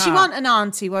like a cat. And she wasn't an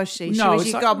auntie, was she? No, she was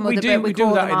your godmother, but we do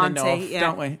call that them in the auntie. north,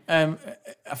 don't we?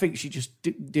 I think she just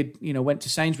did went to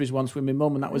Sainsbury's once with my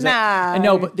mum, and that was it.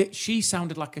 No, but she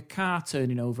sounded like a car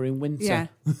turning over in winter. Yeah.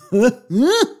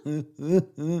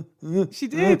 She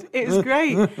did. It was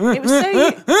great. It was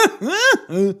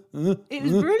it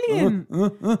was brilliant.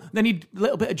 Then a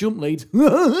little bit of jump lead.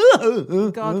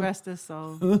 God rest her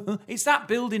soul. It's that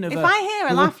building of. If I hear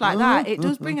a laugh like that, it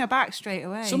does bring her back straight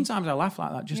away. Sometimes I laugh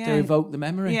like that just to evoke the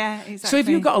memory. Yeah, exactly. So if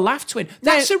you've got a laugh twin,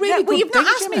 that's a really good well, you've not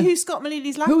asked Gemma. me who Scott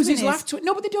Malooly's laugh twin is. Who's his laugh twin?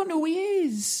 No, but they don't know who he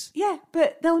is. Yeah,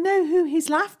 but they'll know who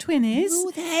his laugh twin is.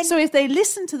 Who then? So if they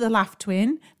listen to the laugh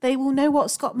twin, they will know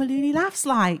what Scott Malooly laughs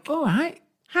like. All right.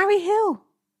 Harry Hill.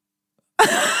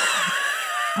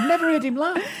 I've never heard him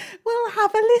laugh. Well,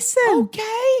 have a listen.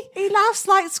 Okay. He laughs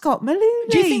like Scott Malooly.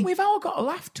 Do you think we've all got a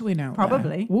laugh twin out there?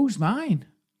 Probably. Who's mine?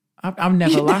 I've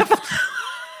never laughed.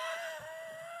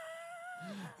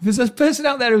 There's a person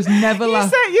out there who's never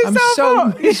laughed. I'm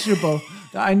so miserable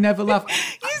that I never laugh. Do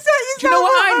you know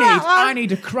what I need? I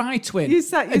need a cry twin. You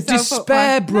set yourself a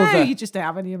despair up, brother. No, you just don't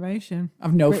have any emotion.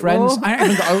 I've no friends. I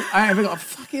haven't got a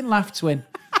fucking laugh twin.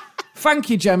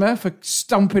 Thank you, Gemma, for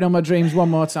stomping on my dreams one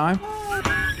more time.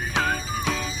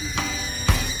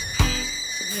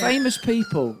 Famous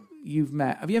people you've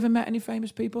met. Have you ever met any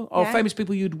famous people? Or famous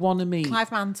people you'd want to meet?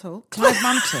 Clive Mantle. Clive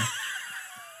Mantle.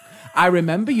 I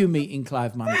remember you meeting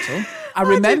Clive Mantle. I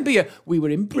remember you. We were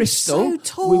in Bristol. So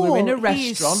tall. We were in a restaurant.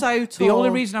 He is so tall. The only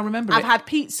reason I remember I've had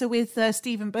pizza with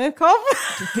Stephen Burkhoff.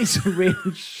 It's a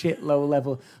real shit low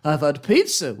level. I've had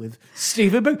pizza with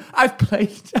Stephen Burkhoff. I've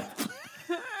played Stephen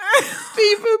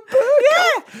Burkhoff.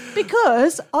 Yeah,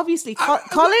 because obviously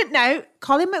Colin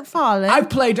McFarlane. I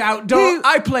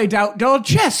played outdoor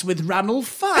chess with Ranulph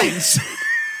Fiennes.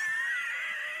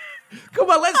 Come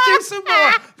on, let's do some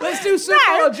more. Let's do some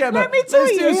more, Gemma. Let me tell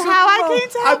you how I came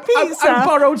to have pizza. I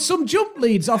borrowed some jump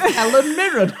leads off Helen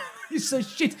Mirren. It's a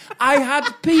shit. I had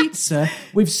pizza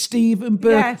with Stephen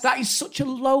Burke. Yes. That is such a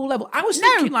low level. I was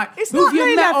thinking, like, it's who not have you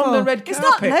low met level. on the red carpet? It's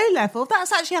not low level.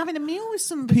 That's actually having a meal with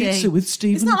somebody. Pizza with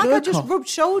Stephen It's not like I Burke. just rubbed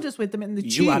shoulders with them in the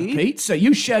tube. You had pizza.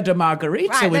 You shared a margarita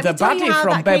Right, with let a me tell you baddie how from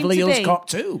that came Beverly to Hills be. Cop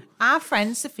 2. Our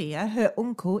friend Sophia, her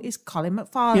uncle is Colin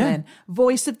McFarlane,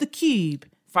 voice of The Cube,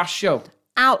 Fast show.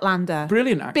 Outlander.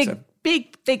 Brilliant actor.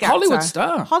 Big actor. Hollywood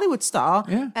star. Hollywood star.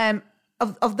 Yeah.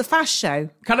 Of the Fast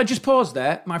Show. Can I just pause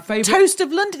there? My favourite... Toast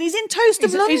of London. He's in Toast of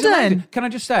He's London. amazing. Can I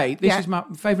just say, this is my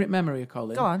favourite memory of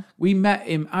Colin. Go on. We met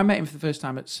him, I met him for the first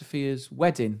time at Sophia's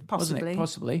wedding, wasn't Possibly. it?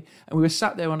 Possibly. And we were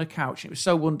sat there on a couch, and it was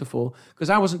so wonderful, because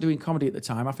I wasn't doing comedy at the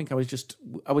time. I think I was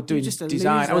doing just a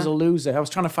design. loser. I was a loser. I was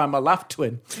trying to find my laugh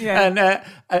twin. Yeah.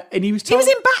 And he was He was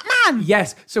in Batman.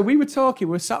 Yes. So we were talking,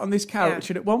 we were sat on this couch,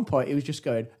 and at one point he was just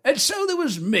going, and so there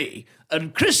was me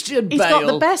and Christian Bale. He's got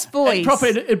the best voice.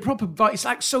 In proper voice. It's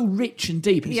like so rich and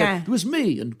deep. And he said, it was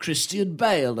me and Christian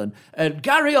Bale and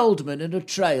Gary Oldman in a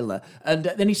trailer. And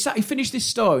then he finished this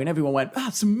story and everyone went,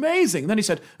 that's amazing. And then he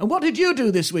said, and what did you do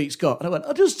this week, Scott? And I went,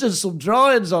 I just did some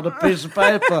drawings on a piece of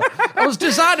paper. I was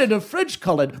designing a fridge,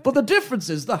 Colin, but the difference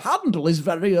is the handle is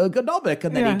very ergonomic.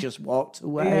 And then he just walked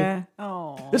away. Yeah.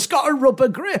 Oh. It's got a rubber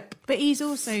grip. But he's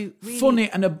also really... Funny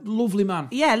and a lovely man.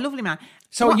 Yeah, lovely man.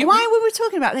 So why were we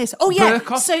talking about this? Oh, yeah.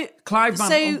 Burkoff, Clive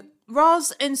Mantle. So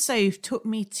Roz and Soph took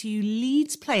me to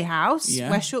Leeds Playhouse,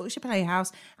 West Yorkshire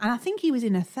Playhouse, and I think he was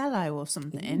in Othello or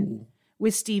something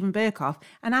with Stephen Burkoff.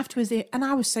 And afterwards, and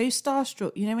I was so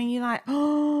starstruck. You know, when you're like,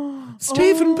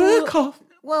 Stephen Burkoff.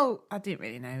 Well, I didn't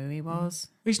really know who he was.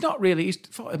 He's not really. He's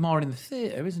more in the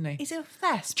theatre, isn't he? He's a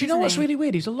thesp. Do you know what's really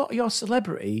weird? Is a lot of your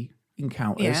celebrity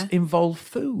encounters involve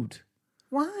food.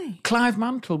 Why? Clive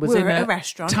Mantle was We were in at a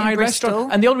restaurant Thai in Bristol.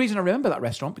 restaurant. And the only reason I remember that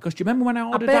restaurant, because do you remember when I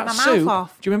ordered burnt that my soup? mouth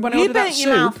off. Do you remember when I You ordered that burnt soup?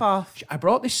 your mouth off. I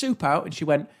brought this soup out and she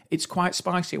went, it's quite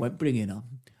spicy. I went, bring it on.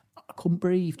 I couldn't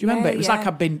breathe. Do you remember? It was like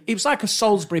it was like a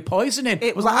Salisbury poisoning.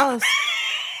 It was. Like,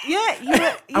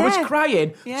 Yeah. I was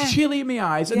crying, chilly in my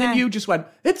eyes, and then you just went,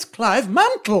 it's Clive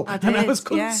Mantle. And I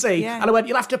couldn't see. Yeah. And I went,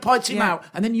 you'll have to point him out.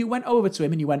 And then you went over to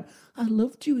him and you went, I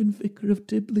loved you in Vicar of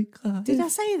Dibley, Clive. Did I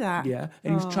say that? Yeah.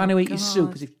 And he was trying to eat his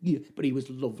soup, but he was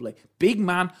lovely. Big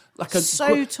man, like a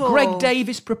so tall. Greg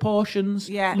Davis proportions.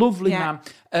 Yeah. Lovely man.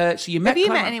 So you met. Have you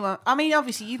met anyone? I mean,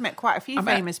 obviously, you've met quite a few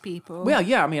famous people. Well,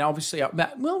 yeah. I mean, obviously, I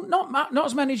met. Well, not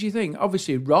as many as you think.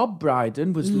 Obviously, Rob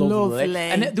Brydon was lovely.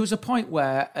 And there was a point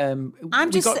where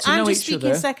I'm just each speaking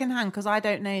other. secondhand because I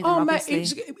don't know them. Oh,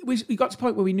 obviously. mate, we got to a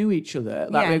point where we knew each other.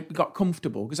 Like we got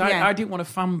comfortable because I didn't want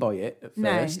to fanboy it at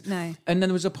first. No. And then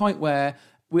there was a point where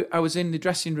I was in the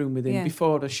dressing room with him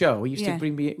before the show. He used to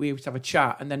bring me. We used to have a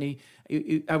chat, and then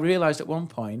I realised at one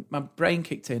point my brain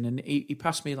kicked in, and he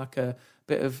passed me like a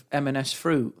bit of M&S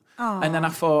fruit, and then I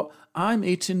thought, I'm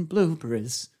eating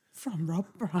blueberries from Rob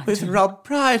Brydon. With Rob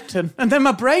Brydon, and then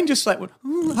my brain just like went,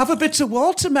 have a bit of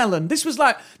watermelon. This was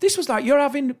like you're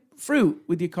having fruit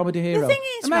with your comedy hero. The thing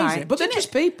is, amazing, right, but they're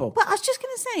just people. But I was just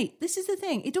going to say, this is the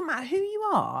thing. It doesn't matter who you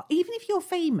are, even if you're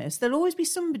famous. There'll always be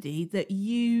somebody that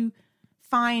you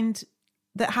find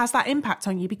that has that impact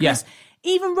on you, because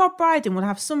even Rob Brydon will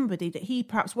have somebody that he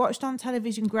perhaps watched on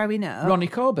television growing up. Ronnie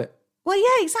Corbett. Well,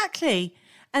 yeah, exactly.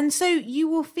 And so you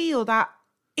will feel that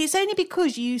it's only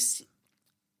because you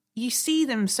see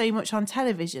them so much on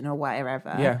television or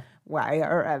wherever. Yeah.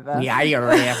 Wherever.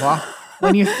 Yeah,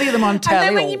 when you see them on telly, and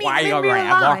then when you meet them in real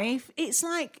life, it's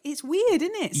like, it's weird,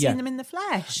 isn't it? Seeing them in the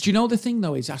flesh. Do you know the thing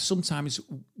though is I sometimes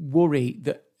worry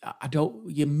that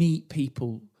you meet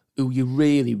people who you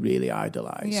really, really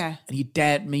idolise, and you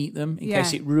daren't meet them in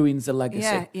case it ruins the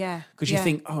legacy. Yeah. Because you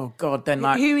think, oh God, then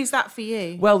like who is that for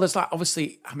you? Well, there's like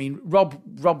obviously, I mean,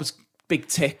 Rob's big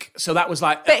tick, so that was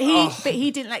like, but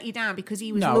he didn't let you down because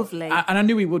he was lovely, and I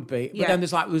knew he would be. But then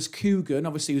there was Coogan,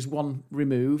 obviously he was one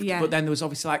removed. Yeah. But then there was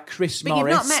obviously like Chris Morris. But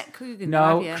you've not met Coogan,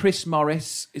 no, have you? Chris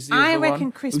Morris is the other one. I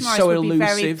reckon Chris Morris so would elusive.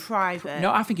 be very private.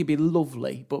 No, I think he'd be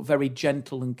lovely, but very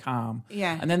gentle and calm.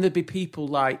 Yeah. And then there'd be people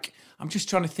like, I'm just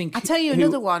trying to think. I'll tell you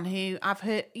another one who I've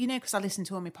heard, because I listen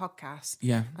to all my podcasts.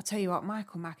 Yeah. I'll tell you what,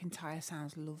 Michael McIntyre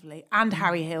sounds lovely. And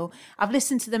Harry Hill. I've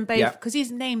listened to them both because his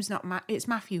name's not it's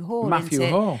Matthew Hall. Matthew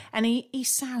Hall. And he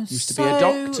sounds used to so be a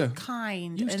doctor.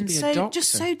 kind. Used and to be a doctor.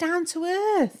 Just so down to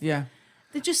earth. Yeah.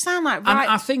 They just sound like right.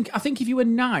 And I think if you were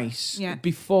nice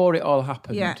before it all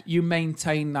happened, you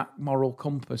maintain that moral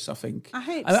compass, I think. I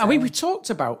hope so. I mean, we talked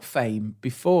about fame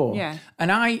before. Yeah.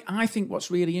 And I think what's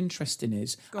really interesting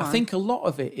is, I think a lot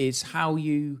of it is how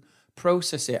you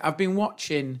process it. I've been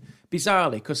watching,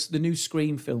 bizarrely, because the new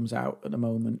Scream film's out at the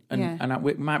moment, and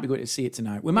we might be going to see it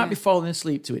tonight. We might be falling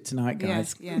asleep to it tonight,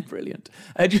 guys. Yeah. Brilliant.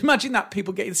 Do you imagine that,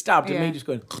 people getting stabbed and me just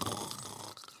going...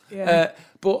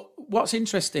 But what's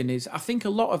interesting is I think a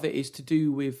lot of it is to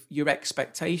do with your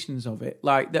expectations of it.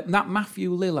 Like that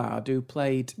Matthew Lillard who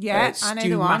played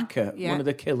Stu Macker, one of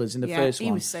the killers in the first one.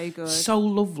 He was so good. So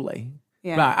lovely.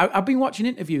 Yeah. Right, I've been watching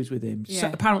interviews with him. So,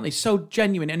 apparently, so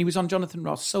genuine, and he was on Jonathan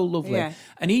Ross, so lovely. Yeah.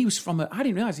 And he was I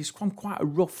didn't realise he's from quite a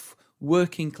rough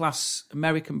working class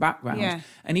American background. Yeah.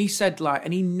 And he said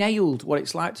and he nailed what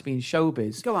it's like to be in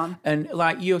showbiz. Go on. And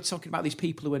you're talking about these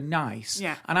people who are nice.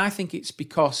 Yeah. And I think it's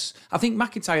because I think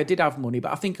McIntyre did have money,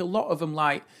 but I think a lot of them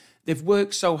they've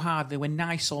worked so hard, they were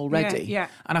nice already. Yeah.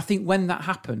 And I think when that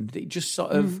happened, it just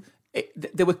sort of.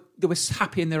 They were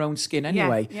happy in their own skin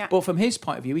anyway. Yeah. But from his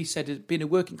point of view, he said, as being a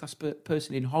working class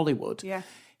person in Hollywood,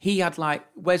 he had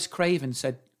Wes Craven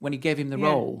said when he gave him the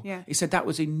role, he said that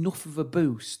was enough of a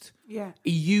boost. Yeah,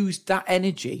 he used that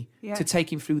energy to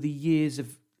take him through the years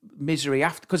of misery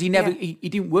after, because he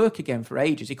didn't work again for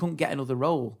ages. He couldn't get another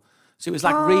role. So it was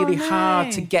really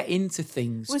hard to get into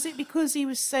things. Was it because he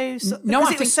was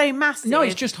was so massive? No,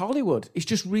 it's just Hollywood. It's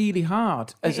just really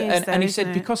hard. And he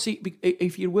said because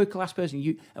if you're a working class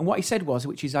person, and what he said was,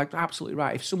 which is absolutely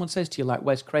right. If someone says to you, like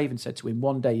Wes Craven said to him,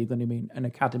 one day you're going to win an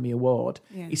Academy Award.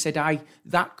 Yeah. He said,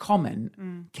 that comment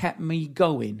kept me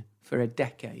going for a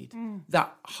decade.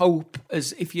 That hope,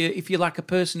 as if you're like a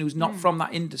person who's not from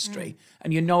that industry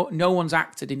and no one's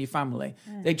acted in your family,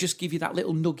 they just give you that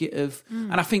little nugget of.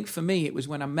 And I think for me, it was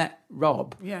when I met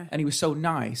Rob, and he was so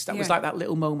nice. That was like that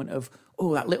little moment of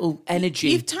that little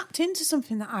energy. You've tapped into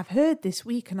something that I've heard this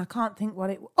week, and I can't think what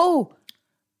it. Oh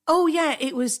yeah,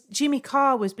 it was Jimmy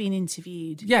Carr was being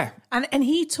interviewed. Yeah, and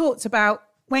he talked about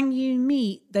when you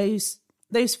meet those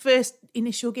first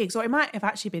initial gigs, or it might have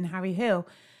actually been Harry Hill.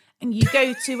 And you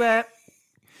go to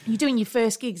you're doing your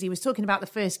first gigs. He was talking about the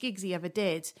first gigs he ever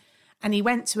did. And he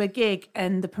went to a gig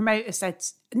and the promoter said,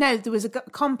 no, there was a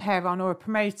compere on or a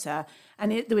promoter.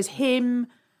 And there was him,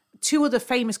 two other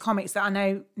famous comics that I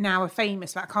know now are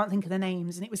famous, but I can't think of the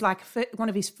names. And it was like one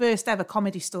of his first ever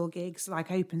Comedy Store gigs, like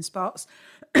open spots.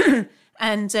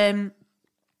 And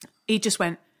he just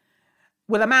went,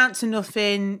 will amount to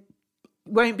nothing,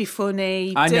 won't be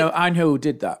funny. I know who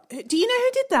did that. Do you know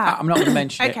who did that? I'm not going to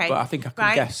mention it, but I think I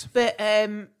can guess. But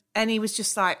and he was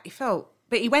just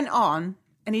but he went on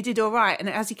and he did all right. And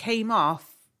as he came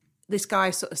off, this guy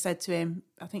sort of said to him,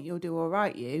 I think you'll do all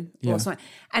right, or something.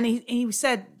 And he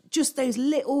said just those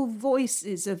little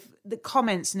voices of the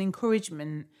comments and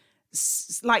encouragement,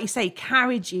 like you say,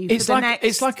 carried you. It's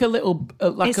it's like a little,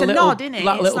 it's a nod, isn't it?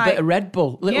 Like a little bit of Red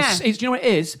Bull. Do you know what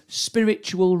it is?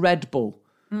 Spiritual Red Bull.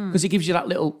 Because it gives you that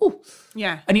little,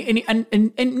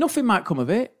 and nothing might come of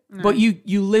it, but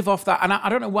you live off that. And I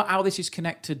don't know how this is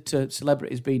connected to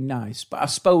celebrities being nice, but I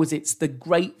suppose it's the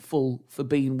grateful for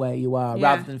being where you are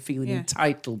rather than feeling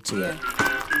entitled to it.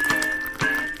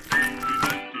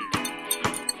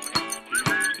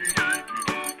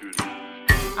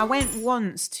 I went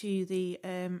once to the,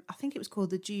 I think it was called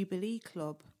the Jubilee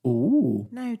Club. Ooh.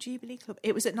 No, Jubilee Club.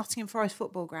 It was at Nottingham Forest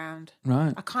Football Ground.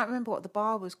 Right. I can't remember what the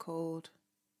bar was called.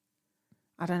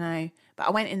 I don't know. But I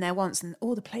went in there once and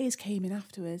all the players came in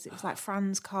afterwards. It was like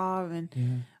Franz Carr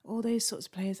and all those sorts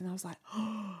of players. And I was like,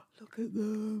 oh, look at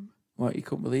them. What, you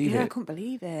couldn't believe it? Yeah, I couldn't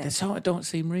believe it. They sort of don't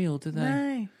seem real, do they?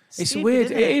 No. It's Stupid, weird.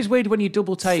 Isn't it is weird when you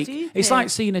double take. Stupid. It's like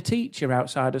seeing a teacher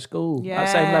outside of school. Yeah.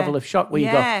 That same level of shock where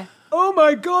you go, oh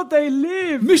my God, they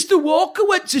live. Mr. Walker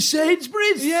went to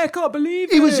Sainsbury's. Yeah, I can't believe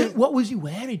it. What was he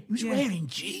wearing? He was wearing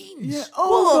jeans. Yeah.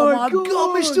 Oh my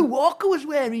God, Mr. Walker was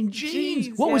wearing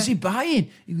jeans. What was he buying?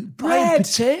 He was buying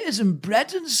potatoes and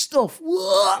bread and stuff.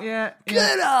 What? Yeah.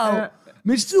 Get out. Yeah.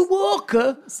 Mr.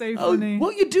 Walker, so funny.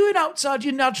 What are you doing outside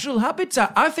your natural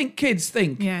habitat? I think kids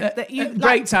think that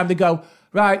break time they go,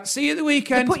 right, see you at the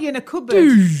weekend. They put you in a cupboard.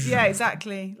 Yeah,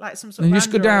 exactly. Like some sort and of you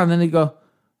just go down and then they go,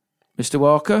 Mr.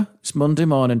 Walker, it's Monday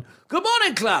morning. Good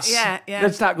morning, class. Yeah.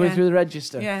 Let's start going through the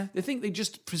register. Yeah. They think they're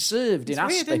just preserved in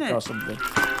aspic or something.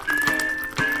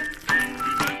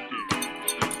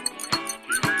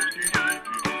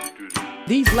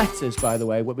 These letters, by the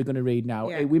way, what we're going to read now,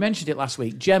 we mentioned it last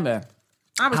week. Gemma.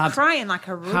 I was crying like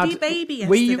a ruddy baby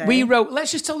yesterday. We wrote,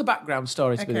 let's just tell the background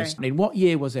stories for this. In what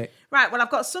year was it? Right, well,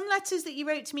 I've got some letters that you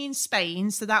wrote to me in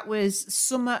Spain. So that was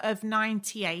summer of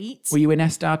 98. Were you in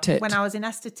Estartit? When I was in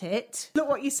Estartit. Look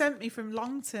what you sent me from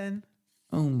Longton.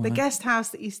 Oh, my. The guest house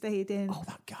that you stayed in. Oh,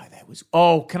 that guy there was...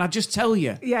 Oh, can I just tell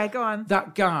you? Yeah, go on.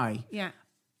 That guy. Yeah.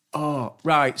 Oh,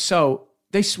 right. So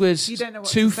this was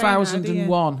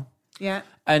 2001. Yeah.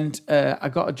 And I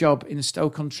got a job in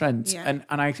Stoke-on-Trent and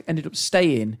I ended up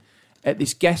staying at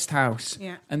this guest house.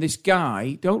 Yeah. And this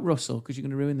guy, don't rustle because you're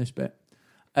going to ruin this bit.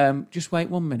 Just wait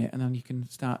 1 minute and then you can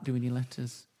start doing your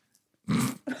letters.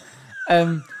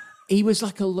 He was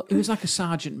like a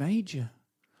sergeant major.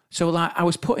 So like I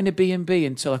was put in a B&B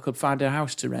until I could find a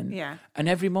house to rent. Yeah. And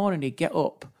every morning he'd get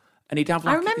up and he'd have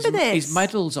like his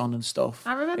medals on and stuff.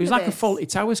 I remember He was like a Fawlty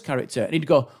Towers character. And he'd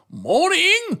go,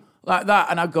 morning! Like that.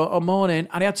 And I'd go, oh, morning.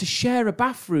 And I had to share a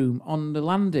bathroom on the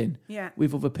landing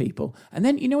with other people. And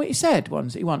then, you know what he said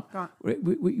once? He went,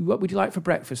 what would you like for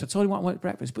breakfast? I told him what I wanted for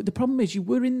breakfast. But the problem is you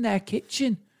were in their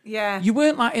kitchen. Yeah. You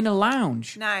weren't like in a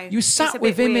lounge. No. You sat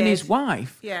with him and his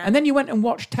wife. Yeah. And then you went and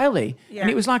watched telly. Yeah. And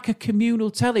it was like a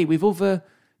communal telly with other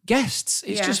guests.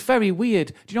 It's just very weird.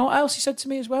 Do you know what else he said to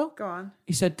me as well? Go on.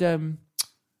 He said,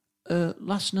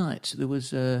 last night there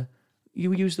was, you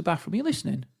used the bathroom. Are you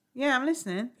listening? Yeah, I'm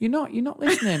listening. You're not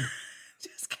listening.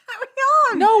 Just carry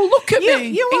on. No, look at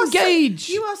me. Engage.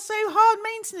 You are so hard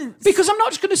maintenance. Because I'm not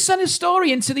just going to send a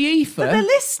story into the ether. For the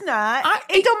listener,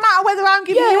 it don't matter whether I'm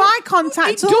giving you eye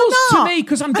contact or not. It does to me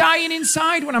because I'm dying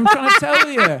inside when I'm trying to tell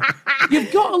you.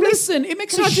 You've got to listen. It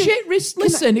makes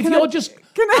listen. If you're just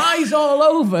eyes all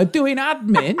over doing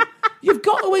admin, you've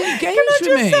got to engage with me. Can I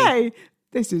just say,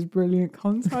 this is brilliant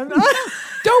content.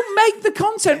 Don't make the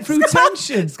content through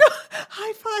tension. Scott,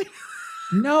 high five.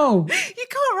 No. You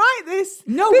can't write this.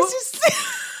 No. This is...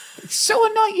 It's so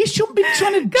annoying. You shouldn't be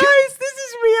trying to... Guys, this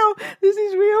is real. This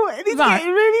is real. And it's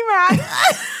getting really mad.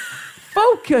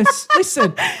 Focus.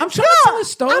 Listen, I'm trying to tell a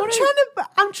story.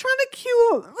 I'm trying to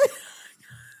cue up.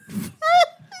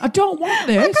 I don't want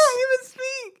this. I can't even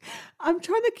speak. I'm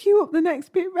trying to cue up the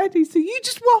next bit ready, so you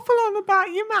just waffle on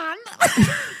about your man.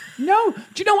 No. Do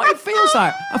you know what it feels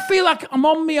like? I feel like I'm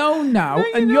on my own now,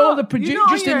 and you're the producer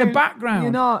just in the background.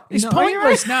 You're not. It's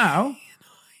pointless now.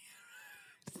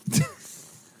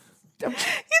 You're not on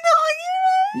your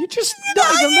own. You're just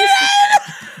not even listening.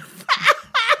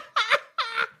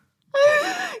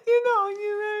 You're not on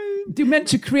your own. You're meant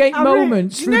to create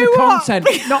moments through the content,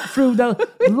 not through the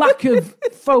lack of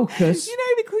focus. You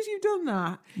know, because you've done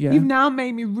that, you've now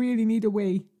made me really need a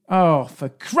wee. Oh, for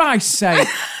Christ's sake.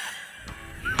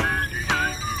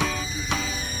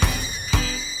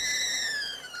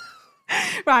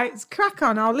 Right, crack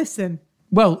on, I'll listen.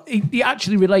 Well, he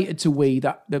actually related to when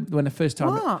the first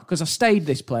time, because I stayed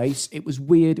this place. It was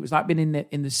weird. It was like being in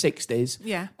the 60s.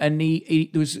 Yeah. And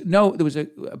there was a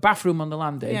bathroom on the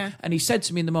landing. Yeah. And he said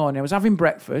to me in the morning, I was having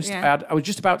breakfast. Yeah. I was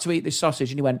just about to eat this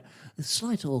sausage, and he went, a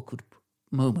slight awkward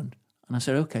moment. And I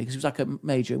said, okay, because it was like a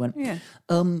major. He went,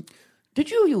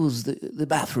 did you use the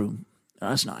bathroom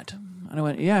last night? And I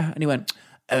went, yeah. And he went,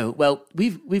 oh, well,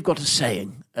 we've got a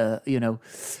saying,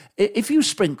 if you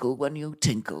sprinkle when you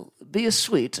tinkle, be a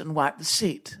sweet and wipe the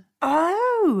seat.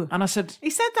 Oh. And I said... He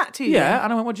said that to you? Yeah,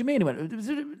 and I went, what do you mean? He went, a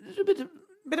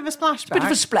bit of a splashback. Bit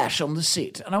of a splash on the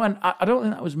seat. And I went, I don't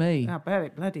think that was me. I bet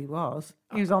it bloody was.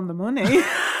 He was on the money.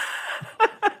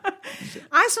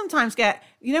 I sometimes get...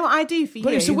 You know what I do for you?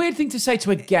 But it's a weird thing to say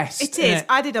to a guest. It is.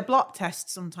 I did a block test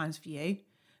sometimes for you.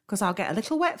 Because I'll get a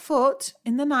little wet foot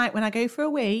in the night when I go for a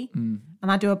wee, and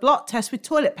I do a blot test with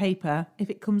toilet paper. If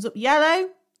it comes up yellow,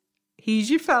 he's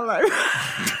your fellow.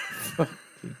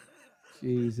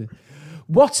 Jesus.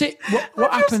 What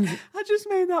happens? I just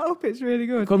made that up. It's really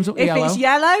good. Comes up if yellow. It's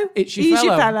yellow, he's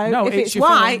your fellow. No, if it's white,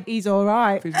 fellow. He's all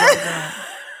right.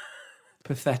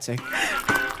 Pathetic.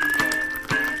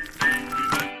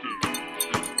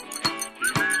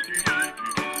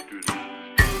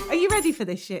 Ready for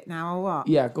this shit now or what?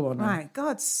 Yeah, go on. Right,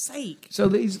 God's sake. So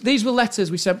these were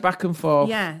letters we sent back and forth.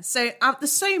 Yeah, so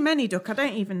there's so many, Duck, I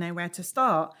don't even know where to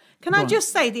start. Can I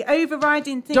just say the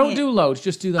overriding thing... Don't do loads,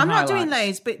 just do the highlights. I'm not doing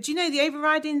loads, but do you know the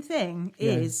overriding thing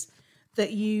is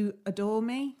that you adore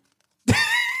me?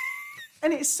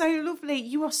 And it's so lovely.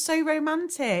 You are so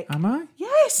romantic. Am I?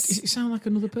 Yes. Does it sound like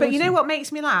another person? But you know what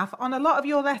makes me laugh? On a lot of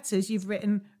your letters, you've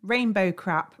written rainbow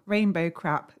crap,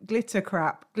 glitter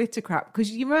crap.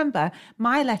 Because you remember,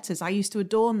 my letters, I used to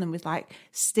adorn them with like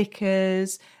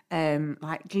stickers,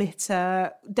 like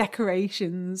glitter,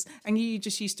 decorations. And you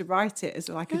just used to write it as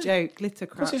like a joke, glitter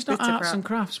crap. Because it's not arts and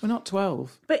crafts. We're not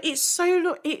 12. But it's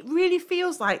it really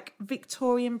feels like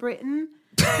Victorian Britain.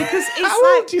 Because it's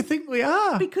how old do you think we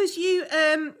are? Because you...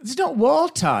 it's not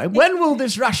wartime. When will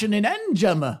this rationing end,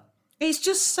 Gemma? It's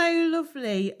just so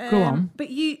lovely. Go on. But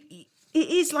it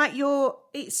is like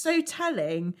it's so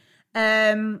telling.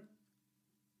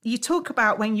 You talk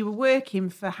about when you were working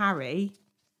for Harry.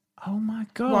 Oh, my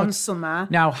God. One summer.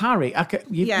 Now, Harry,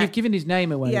 you've given his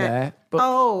name away there. But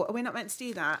are we not meant to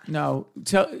do that? No.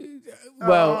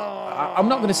 I'm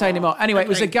not going to say anymore. Anyway, It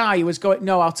was a guy who was going...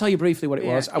 No, I'll tell you briefly what it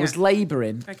was. I was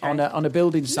labouring on a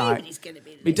building site. Nobody's going to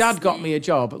be listening. My dad got me a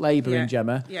job labouring,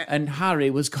 Gemma, Yeah. and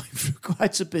Harry was going through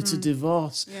quite a bit of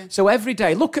divorce. Yeah. So every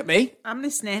day, look at me. I'm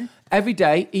listening. Every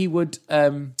day he would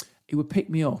he would pick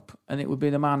me up, and it would be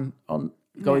the man on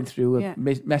going through a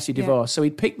messy divorce. So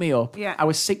he'd pick me up. Yeah. I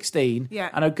was 16, Yeah.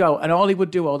 and I'd go, and all he would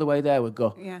do all the way there would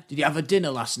go, Yeah. "Did you have a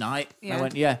dinner last night?" Yeah. I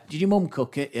went, "Yeah." "Did your mum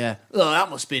cook it?" "Yeah." "Oh, that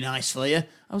must be nice for you."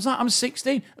 I was like, "I'm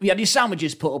 16. Have you had your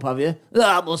sandwiches put up, have you?" "Oh,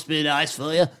 that must be nice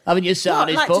for you. Having your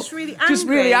sandwiches like, put just really angry? Just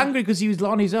really angry because he was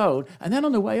on his own. And then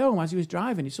on the way home, as he was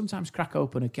driving, he'd sometimes crack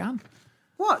open a can.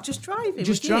 What? Just driving?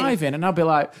 Just driving, and I'd be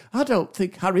like, "I don't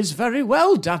think Harry's very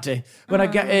well, Daddy." When I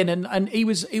get in, and he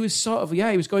was sort of,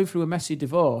 he was going through a messy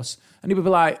divorce, and he would be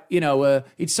like,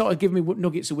 he'd sort of give me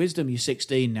nuggets of wisdom. "You're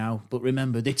 16 now, but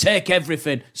remember, they take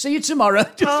everything. See you tomorrow."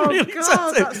 Just really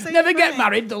God, that's so never funny. get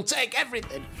married; they'll take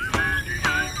everything.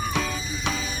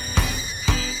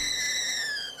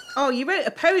 Oh, you wrote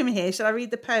a poem here. Shall I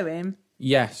read the poem?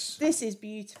 Yes. This is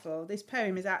beautiful. This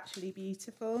poem is actually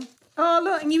beautiful. Oh,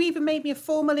 look, and you even made me a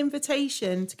formal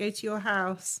invitation to go to your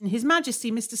house. His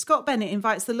Majesty, Mr. Scott Bennett,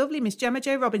 invites the lovely Miss Gemma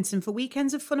Jo Robinson for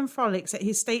weekends of fun and frolics at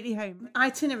his stately home.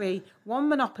 Itinerary: 1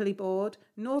 Monopoly board,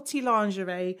 naughty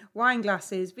lingerie, wine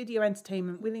glasses, video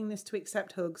entertainment, willingness to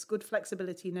accept hugs, good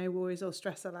flexibility, no worries or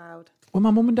stress allowed. Were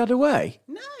my mum and dad away?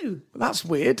 No. That's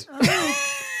weird. I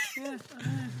know.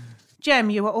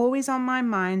 Jem, you are always on my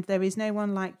mind. There is no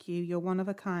one like you. You're one of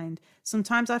a kind.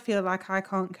 Sometimes I feel like I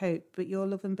can't cope, but your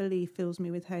love and belief fills me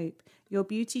with hope. Your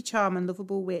beauty, charm and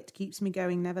lovable wit keeps me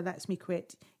going, never lets me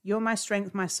quit. You're my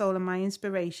strength, my soul and my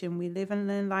inspiration. We live and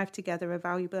learn life together, a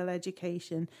valuable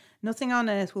education. Nothing on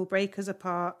earth will break us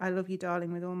apart. I love you,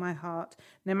 darling, with all my heart.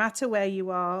 No matter where you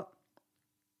are,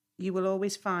 you will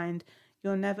always find.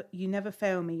 You never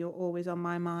fail me. You're always on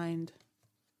my mind.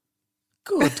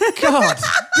 Good God.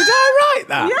 Did I write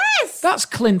that? Yes. That's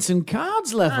Clinton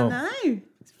Cards level. I know.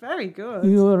 It's very good.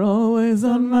 You're always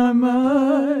on my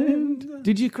mind.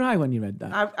 Did you cry when you read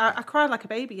that? I cried like a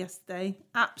baby yesterday.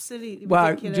 Absolutely Wow,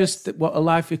 ridiculous. just what a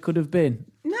life it could have been.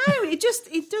 No, it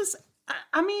does.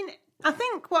 I mean, I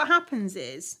think what happens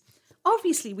is,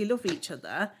 obviously we love each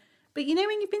other, but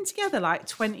when you've been together like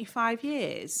 25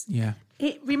 years, Yeah.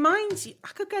 it reminds you, I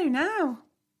could go now.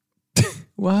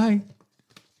 Why?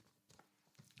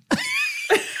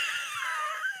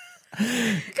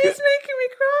 It's making me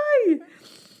cry.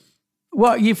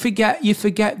 What, you forget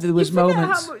there was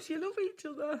moments. How much you love each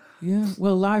other. Yeah,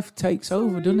 well, life takes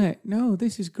over, doesn't it? No,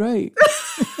 this is great.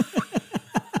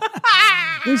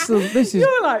 this is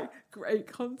You're like,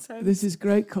 great content. This is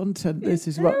great content. This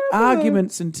is what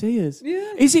arguments and tears.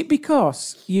 Yeah. Is it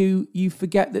because you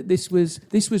forget that this was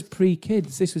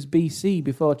pre-kids, this was BC,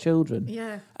 before children?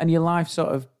 Yeah. And your life sort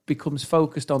of becomes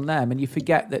focused on them, and you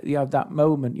forget that you have that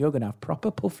moment. You're going to have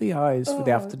proper puffy eyes for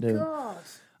the afternoon. God.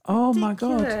 Oh my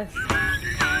God. Ridiculous.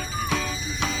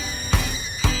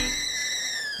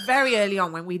 Very early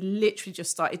on, when we literally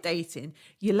just started dating,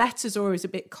 your letters are always a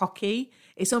bit cocky.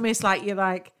 It's almost like you're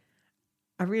like,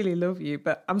 I really love you,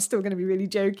 but I'm still going to be really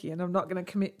jokey and I'm not going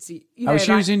to commit to you. I was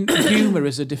using humour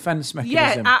as a defence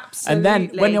mechanism. Yeah, absolutely. And then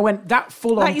when I went that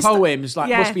full-on poems,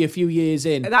 must be a few years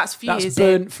in. That's years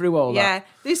burnt in. through all that. Yeah,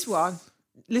 this one,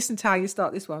 listen to how you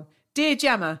start this one. Dear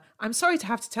Gemma, I'm sorry to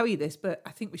have to tell you this, but I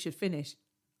think we should finish.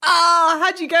 I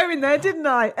had you go in there, didn't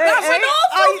I? That's an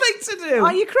awful thing to do.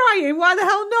 Are you crying? Why the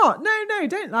hell not? No,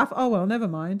 don't laugh. Oh, well, never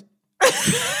mind.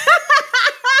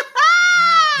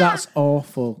 That's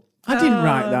awful. I didn't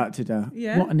write that, did I?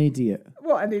 Yeah. What an idiot.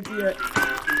 What an idiot.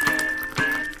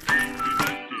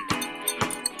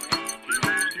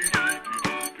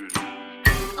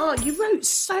 Oh, you wrote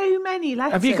so many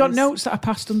letters. Have you got notes that I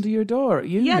passed under your door at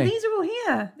uni? Yeah, these are all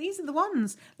here. These are the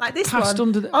ones. Like this pushed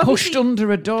one.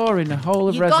 under a door in a hole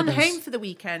of You've residence. gone home for the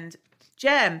weekend.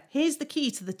 Gem, here's the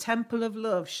key to the Temple of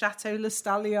Love, Chateau Le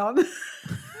Stallion.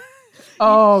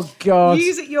 Oh, God.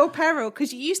 Use at your peril,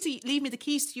 because you used to leave me the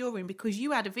keys to your room because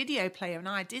you had a video player and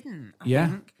I didn't. I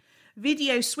think.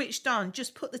 Video switched on.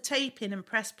 Just put the tape in and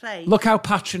press play. Look how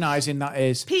patronising that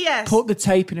is. P.S. Put the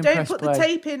tape in and press Don't play. put the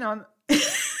tape in on...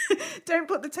 Don't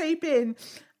put the tape in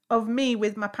of me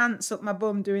with my pants up my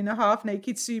bum doing a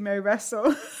half-naked sumo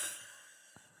wrestle.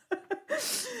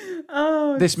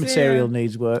 Oh, this dear. material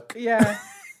needs work. Yeah.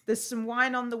 There's some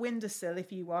wine on the windowsill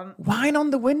if you want. Wine on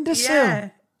the windowsill? Yeah.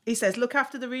 He says, look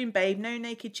after the room, babe. No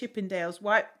naked Chippendales.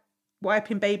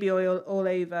 Wiping baby oil all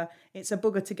over. It's a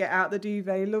bugger to get out the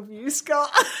duvet. Love you,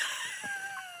 Scott.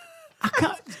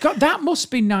 God, that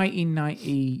must be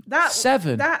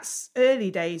 1997. That's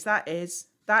early days, that is.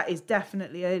 That is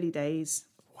definitely early days.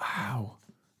 Wow.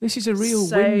 This is a real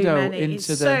window into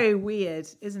it's so weird,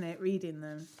 isn't it, reading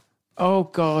them? Oh,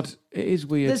 God, it is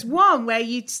weird. There's one where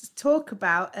you talk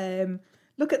about,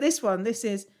 look at this one. This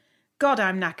is, God,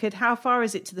 I'm knackered. How far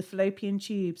is it to the fallopian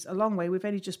tubes? A long way. We've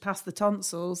only just passed the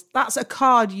tonsils. That's a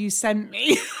card you sent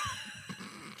me.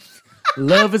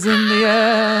 Love is in the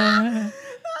air.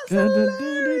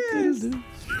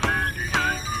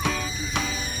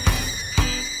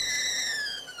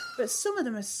 But some of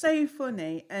them are so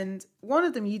funny. And one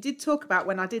of them you did talk about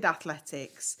when I did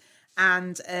athletics.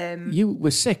 And you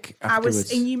were sick afterwards.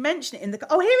 And you mentioned it in the...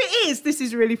 Oh, here it is. This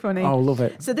is really funny. Oh, love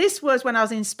it. So this was when I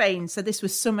was in Spain. So this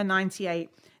was summer 98.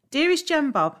 Dearest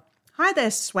Jem Bob, hi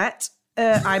there, sweetheart.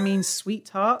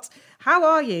 How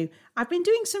are you? I've been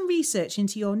doing some research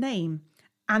into your name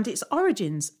and its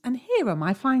origins, and here are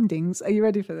my findings. Are you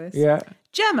ready for this? Yeah.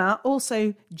 Gemma,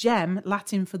 also gem,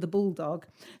 Latin for the bulldog,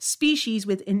 species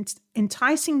with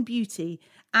enticing beauty,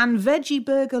 and veggie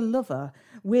burger lover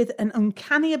with an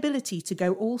uncanny ability to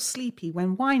go all sleepy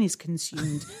when wine is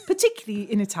consumed,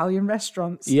 particularly in Italian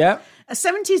restaurants. Yeah. A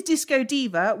 70s disco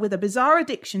diva with a bizarre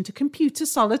addiction to computer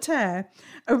solitaire.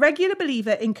 A regular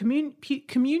believer in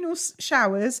communal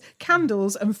showers,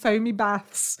 candles and foamy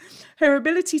baths. Her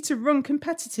ability to run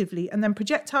competitively and then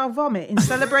projectile vomit in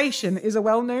celebration is a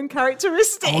well-known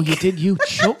characteristic. Oh, you did. You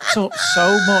chucked up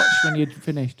so much when you'd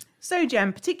finished. So,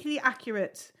 Jem, particularly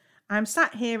accurate. I'm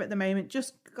sat here at the moment,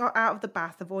 just got out of the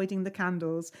bath, avoiding the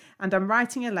candles, and I'm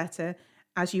writing a letter,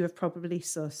 as you have probably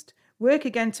sussed. Work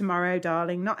again tomorrow,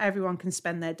 darling. Not everyone can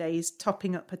spend their days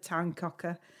topping up a town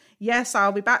cocker. Yes,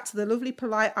 I'll be back to the lovely,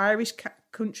 polite Irish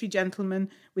country gentleman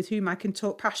with whom I can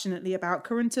talk passionately about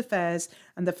current affairs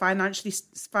and the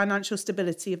financial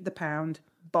stability of the pound.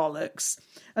 Bollocks.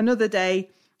 Another day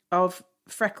of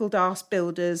freckled arse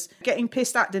builders, getting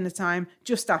pissed at dinner time,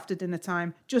 just after dinner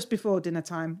time, just before dinner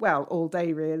time. Well, all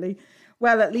day, really.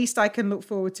 Well, at least I can look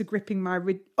forward to gripping my...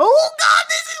 Oh, God,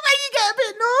 this is where you get a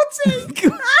bit naughty.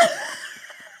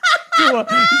 Go on.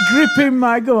 Gripping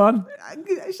my... Go on.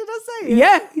 Should I say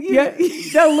it? Yeah.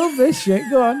 They'll love this shit.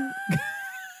 Go on.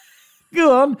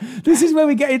 Go on. This is where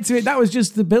we get into it. That was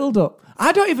just the build-up.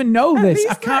 I don't even know this.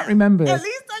 I can't remember. At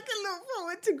least I can look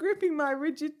forward to gripping my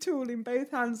rigid tool in both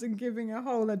hands and giving a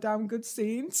whole a damn good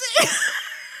scene.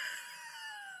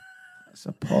 That's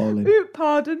appalling. Ooh,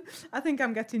 pardon. I think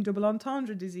I'm getting double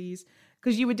entendre disease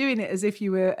because you were doing it as if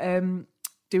you were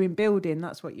doing building.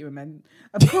 That's what you were meant.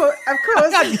 Of course. I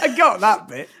got that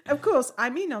bit. Of course. I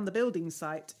mean on the building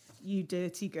site. You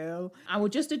dirty girl. I will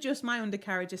just adjust my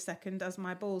undercarriage a second as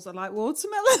my balls are like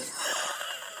watermelons.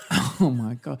 Oh,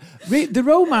 my God. The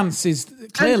romance is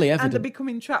clearly evident. And they're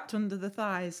becoming trapped under the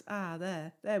thighs.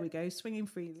 There we go, swinging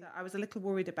freely. I was a little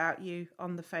worried about you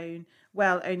on the phone.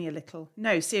 Well, only a little.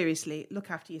 No, seriously,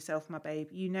 look after yourself, my babe.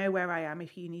 You know where I am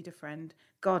if you need a friend.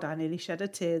 God, I nearly shed a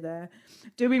tear there.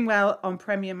 Doing well on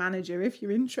Premier Manager if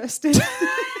you're interested.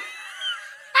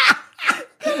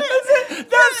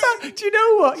 Do you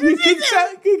know what? You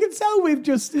can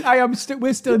tell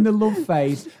we're still in the love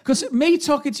phase. Because me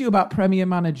talking to you about Premier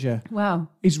Manager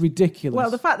is ridiculous. Well,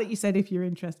 the fact that you said if you're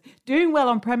interested. Doing well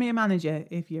on Premier Manager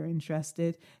if you're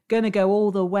interested. Going to go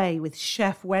all the way with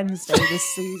Chef Wednesday this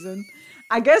season.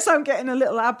 I guess I'm getting a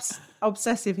little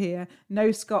obsessive here.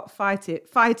 No, Scott, fight it.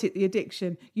 Fight it, the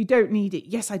addiction. You don't need it.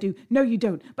 Yes, I do. No, you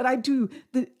don't. But I do.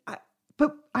 But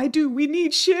I do. We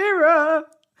need Shearer.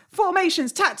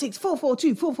 Formations, tactics,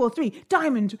 4-4-2,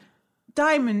 4-4-3,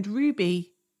 diamond,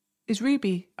 ruby. Is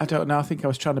ruby? I don't know. I think I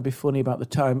was trying to be funny about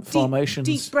the formations.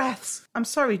 Deep breaths. I'm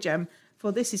sorry, Jem,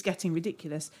 for this is getting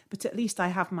ridiculous, but at least I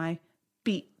have my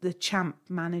beat the champ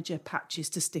manager patches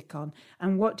to stick on.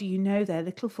 And what do you know? They're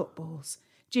little footballs.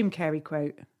 Jim Carrey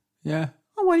quote. Yeah.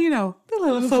 Oh, well, you know, the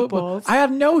little footballs. I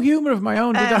had no humour of my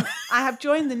own, did I? I have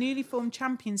joined the newly formed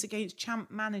Champions Against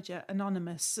Champ Manager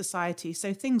Anonymous Society,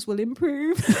 so things will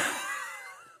improve.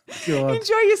 God.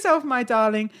 Enjoy yourself, my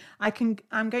darling.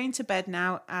 I'm going to bed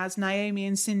now as Naomi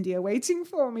and Cindy are waiting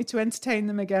for me to entertain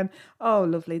them again. Oh,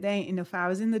 lovely. There ain't enough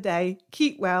hours in the day.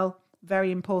 Keep well.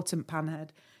 Very important, Panhead.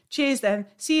 Cheers then.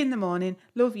 See you in the morning.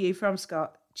 Love you from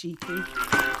Scott. Cheeky.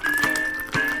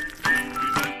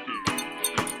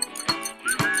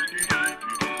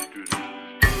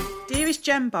 Dearest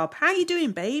Jem Bob, how you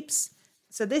doing, babes?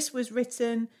 So this was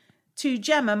written to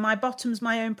Gemma, my bottom's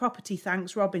my own property,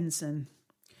 thanks, Robinson.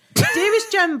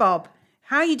 Dearest Jem Bob,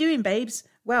 how you doing, babes?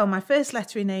 Well, my first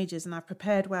letter in ages and I've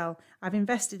prepared well. I've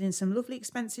invested in some lovely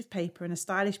expensive paper and a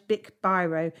stylish Bic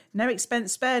biro. No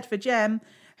expense spared for Jem.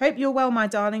 Hope you're well, my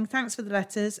darling. Thanks for the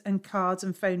letters and cards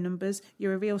and phone numbers.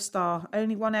 You're a real star.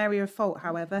 Only one area of fault,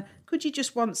 however. Could you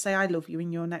just once say I love you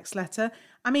in your next letter?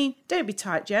 I mean, don't be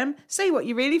tight, Jem. Say what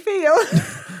you really feel.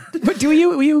 But were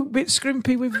you a bit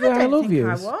scrimpy with I love you?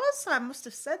 I was. I must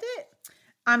have said it.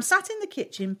 I'm sat in the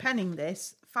kitchen penning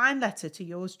this fine letter to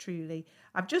yours truly.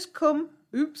 I've just come...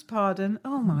 Oops, pardon.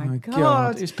 Oh, my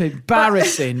God. It's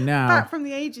embarrassing now. Back from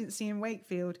the agency in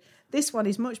Wakefield. This one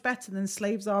is much better than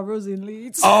Slaves Are Us in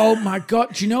Leeds. Oh my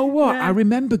God. Do you know what? I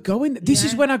remember going. This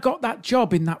is when I got that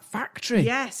job in that factory.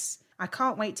 Yes. I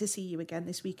can't wait to see you again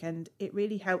this weekend. It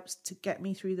really helps to get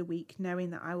me through the week,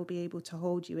 knowing that I will be able to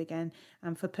hold you again,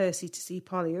 and for Percy to see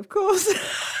Polly, of course.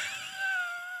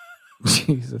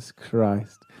 Jesus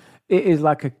Christ. It is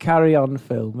like a carry-on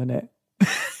film, isn't it?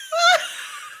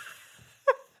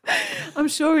 I'm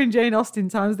sure in Jane Austen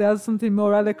times there's something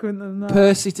more eloquent than that.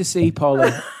 Percy to see Polly.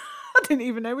 I didn't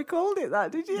even know we called it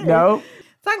that, did you? No.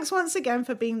 Thanks once again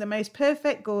for being the most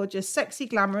perfect, gorgeous, sexy,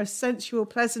 glamorous, sensual,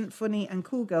 pleasant, funny and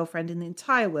cool girlfriend in the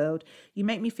entire world. You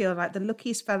make me feel like the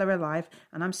luckiest fella alive,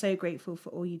 and I'm so grateful for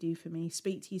all you do for me.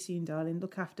 Speak to you soon, darling.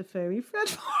 Look after furry Fred.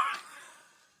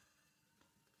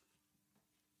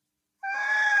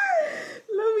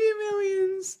 Love you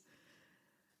millions.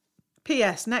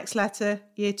 P.S. Next letter,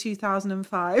 year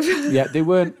 2005. Yeah, they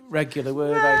weren't regular,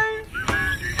 were they?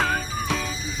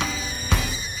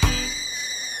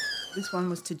 This one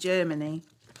was to Germany.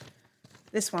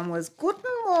 This one was Guten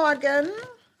Morgen.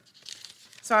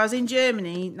 So I was in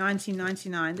Germany,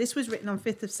 1999. This was written on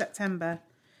 5th of September.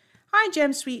 Hi,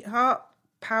 Jem, sweetheart.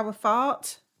 Power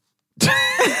fart.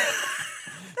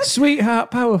 Sweetheart,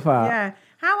 power fart. Yeah.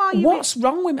 How are you? What's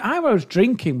wrong with me? I was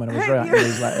drinking when I was writing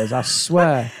these letters, I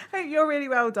swear. Hope you're really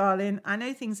well, darling. I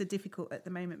know things are difficult at the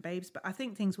moment, babes, but I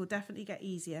think things will definitely get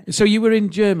easier. So you were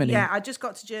in Germany? Yeah, I just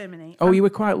got to Germany. You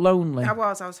were quite lonely. I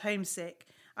was homesick.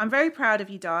 I'm very proud of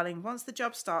you, darling. Once the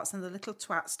job starts and the little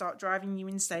twats start driving you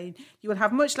insane, you will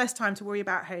have much less time to worry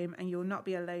about home, and you'll not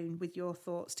be alone with your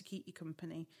thoughts to keep you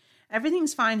company.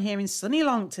 Everything's fine here in sunny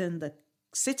Longton, the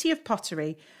city of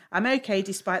pottery. I'm okay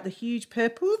despite the huge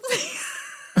purple thing.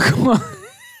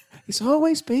 It's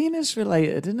always penis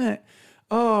related, isn't it?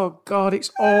 Oh God,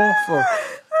 it's awful.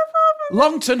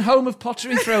 Longton, home of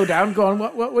pottery throwdown. Go on.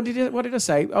 What did I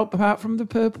say? Oh, apart from the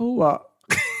purple, what?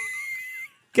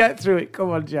 Get through it. Come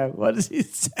on, Joe. What does he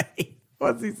say?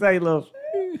 What does he say, love?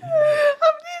 I'm nearly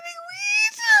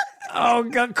weed. Oh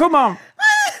God, come on.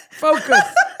 Focus.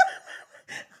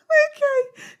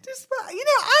 Okay,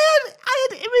 I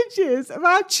had images of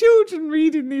our children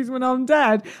reading these when I'm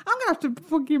dead. I'm gonna have to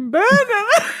fucking burn them.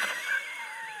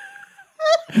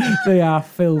 They are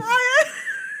filth.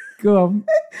 Go on.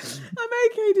 I'm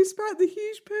okay despite the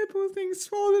huge purple thing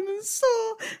swollen and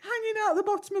sore hanging out the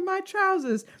bottom of my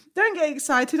trousers. Don't get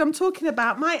excited. I'm talking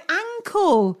about my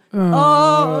ankle.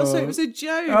 Oh, so it was a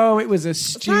joke. Oh, it was a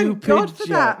stupid Thank God for joke.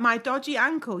 that. My dodgy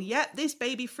ankle. Yep, this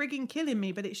baby frigging killing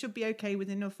me, but it should be okay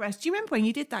with enough rest. Do you remember when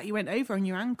you did that? You went over on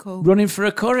your ankle. Running for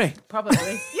a curry. Probably.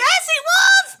 Yes, it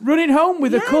was. Running home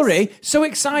with a curry. So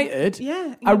excited.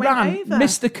 Yeah. I ran,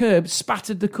 missed the curb,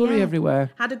 spattered the curry everywhere.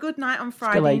 Had a good night on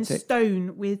Friday in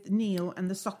Stone with Neil and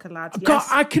the soccer lads. God, yes.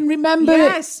 I can remember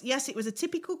it. Yes, it was a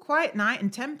typical quiet night,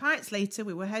 and 10 pints later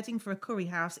we were heading for a curry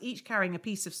house, each carrying a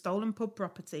piece of stolen pub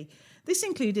property. This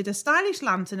included a stylish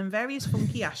lantern and various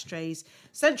funky ashtrays.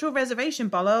 Central reservation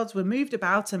bollards were moved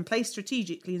about and placed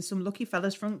strategically in some lucky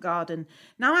fella's front garden.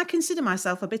 Now I consider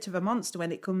myself a bit of a monster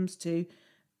when it comes to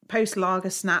post-lager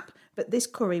snap, but this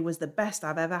curry was the best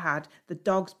I've ever had. The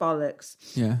dog's bollocks.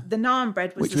 Yeah. The naan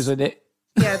bread was... Which was in it.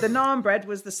 Yeah, the naan bread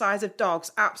was the size of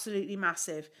dogs, absolutely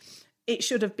massive. It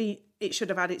should have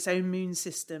had its own moon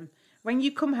system. When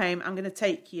you come home, I'm going to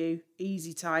take you,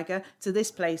 easy tiger, to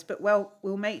this place, but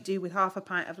we'll make do with half a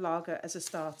pint of lager as a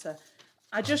starter.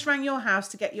 I just rang your house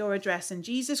to get your address, and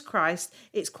Jesus Christ,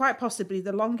 it's quite possibly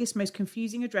the longest, most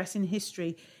confusing address in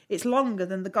history. It's longer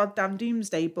than the goddamn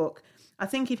Doomsday Book. I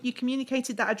think if you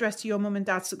communicated that address to your mum and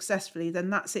dad successfully, then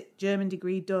that's it, German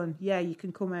degree done. Yeah, you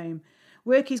can come home.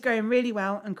 Work is going really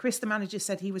well, and Chris, the manager,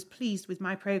 said he was pleased with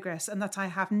my progress and that I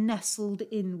have nestled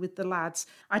in with the lads.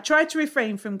 I tried to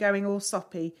refrain from going all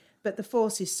soppy, but the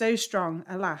force is so strong.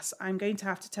 Alas, I'm going to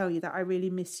have to tell you that I really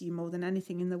miss you more than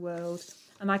anything in the world,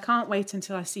 and I can't wait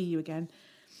until I see you again.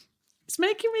 It's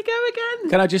making me go again.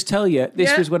 Can I just tell you,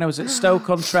 this was when I was at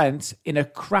Stoke-on-Trent in a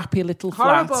crappy little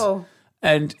flat. Horrible.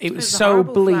 And it was so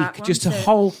bleak, flat, just a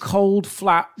whole cold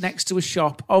flat next to a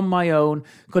shop on my own.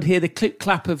 Could hear the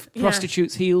clip-clap of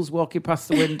prostitutes' heels walking past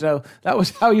the window. That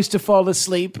was how I used to fall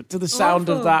asleep to the sound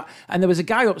of that. And there was a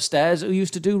guy upstairs who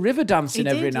used to do river dancing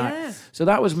every night. Yeah. So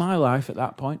that was my life at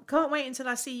that point. Can't wait until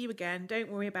I see you again. Don't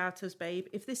worry about us, babe.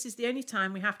 If this is the only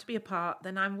time we have to be apart,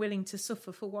 then I'm willing to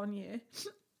suffer for 1 year.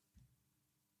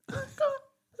 I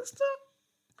can't stop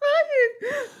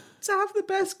crying. To have the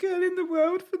best girl in the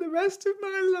world for the rest of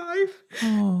my life.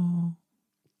 Oh.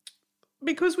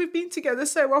 Because we've been together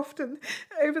so often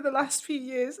over the last few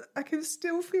years, I can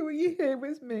still feel you here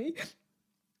with me.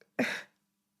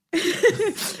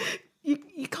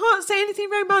 You can't say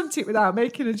anything romantic without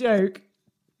making a joke.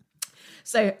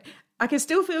 So I can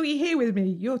still feel you here with me,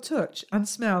 your touch and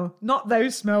smell. Not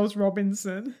those smells,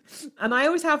 Robinson. And I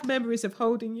always have memories of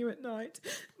holding you at night.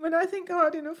 When I think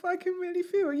hard enough, I can really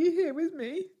feel you here with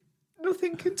me.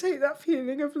 Nothing can take that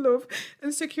feeling of love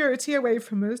and security away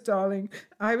from us, darling.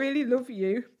 I really love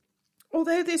you.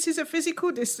 Although this is a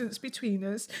physical distance between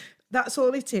us, that's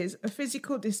all it is, a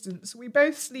physical distance. We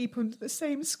both sleep under the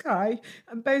same sky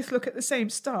and both look at the same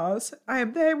stars. I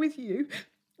am there with you,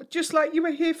 just like you were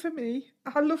here for me.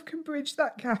 Our love can bridge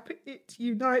that gap. It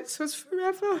unites us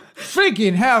forever.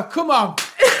 Friggin' hell, come on.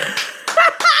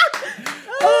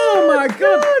 Oh my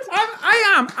God.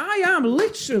 I am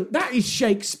literally, that is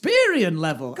Shakespearean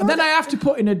level. God. And then I have to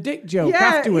put in a dick joke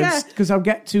afterwards because I'll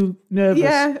get too nervous.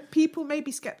 Yeah, people may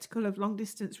be sceptical of long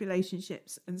distance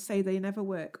relationships and say they never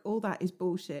work. All that is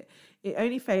bullshit. It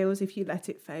only fails if you let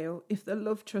it fail. If the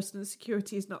love, trust and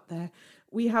security is not there,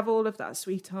 we have all of that,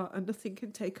 sweetheart, and nothing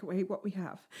can take away what we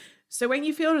have. So when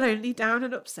you feel lonely, down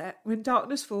and upset, when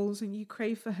darkness falls and you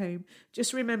crave for home,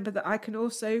 just remember that I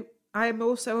am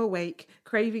also awake,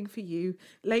 craving for you,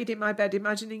 laid in my bed,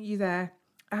 imagining you there.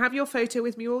 I have your photo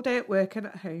with me all day at work and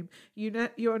at home.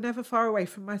 You're never far away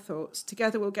from my thoughts.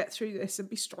 Together we'll get through this and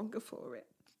be stronger for it.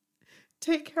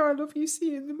 Take care, I love you.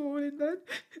 See you in the morning then.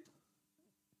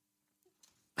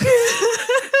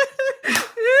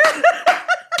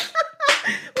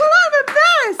 Well, I'm a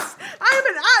mess. I'm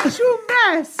an actual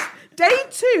mess. Day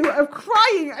 2 of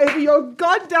crying over your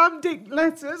goddamn dick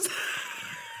letters.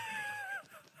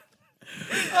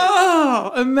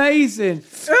 Oh, amazing.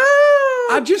 Oh,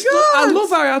 I love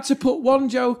how I had to put one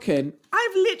joke in.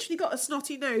 I've literally got a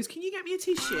snotty nose. Can you get me a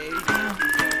tissue?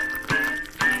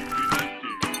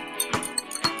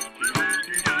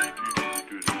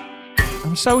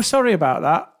 I'm so sorry about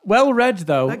that. Well read,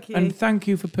 though. Thank you. And thank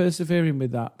you for persevering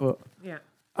with that. But yeah,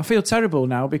 I feel terrible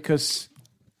now because...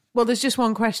 Well, there's just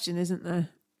one question, isn't there?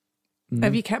 Mm.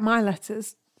 Have you kept my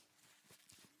letters?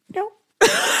 No.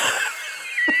 Have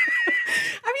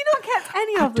you not kept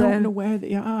any of them? I don't know where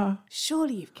they are.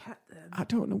 Surely you've kept them. I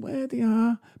don't know where they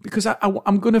are because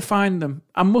I'm going to find them.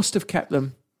 I must have kept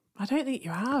them. I don't think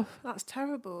you have. That's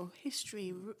terrible.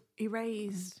 History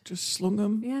erased. Just slung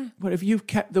them? Yeah. What if you've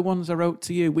kept the ones I wrote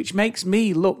to you, which makes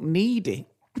me look needy?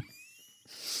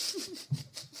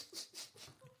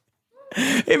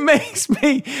 It makes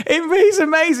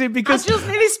amazing because... I just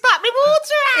nearly spat my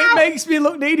water out. It makes me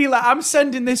look needy. Like I'm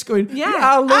sending this going,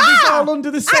 our love is all under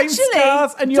the same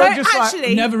stars. And you're just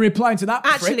like, never replying to that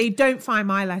prick. Don't find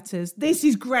my letters. This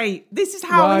is great. This is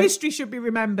how history should be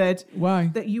remembered. Why?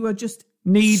 That you are just...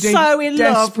 needy, so in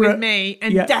love with desperate, me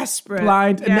and desperate.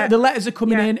 Blind. And the letters are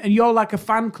coming in and you're like a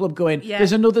fan club going,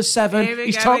 there's another 7.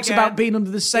 He talks about being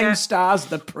under the same stars,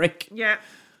 the prick. Yeah.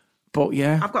 But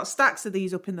yeah. I've got stacks of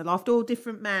these up in the loft, all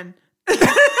different men.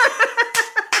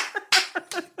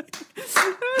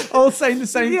 All saying the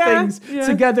same things. Yeah.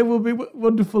 Together we'll be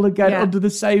wonderful again under the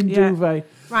same duvet.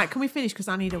 Right, can we finish? Because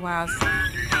I need a waz.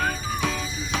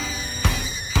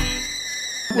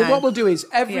 Well, what we'll do is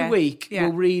every week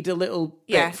we'll read a little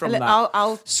bit from that.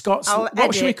 I'll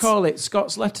what should we call it?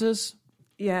 Scott's letters?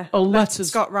 Yeah. Or letters?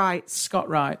 Scott writes. Scott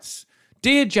writes.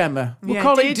 Dear Gemma. We'll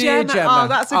call it Dear Gemma. Oh,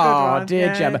 that's a good one.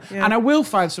 Dear Gemma. Yeah. And I will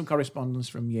find some correspondence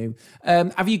from you.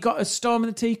 Have you got a storm in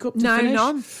the teacup to finish?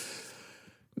 None.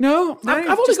 No,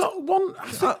 I've only got one.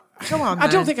 Come on, I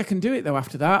don't think I can do it, though,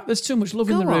 after that. There's too much love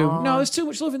in the room. No, there's too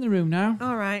much love in the room now.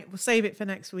 All right, we'll save it for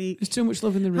next week. There's too much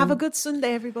love in the room. Have a good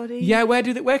Sunday, everybody. Yeah,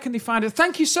 where can they find it?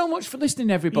 Thank you so much for listening,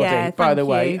 everybody, by the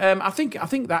way. I think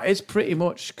that is pretty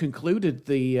much concluded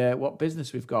the what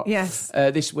business we've got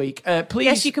this week. Please.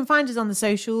 Yes, you can find us on the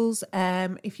socials.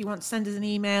 If you want to send us an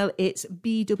email, it's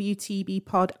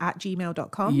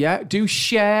bwtbpod@gmail.com. Yeah, do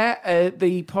share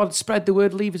the pod, spread the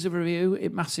word, leave us a review.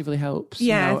 It massively helps.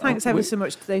 Yeah, thanks ever so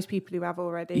much to those people who have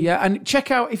already. Yeah, and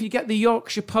check out if you get the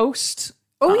Yorkshire Post.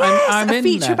 Oh, yes, I'm a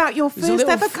feature about your first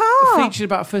ever car. A feature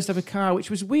about a first ever car, which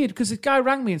was weird because the guy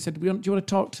rang me and said, do you want to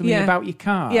talk to me about your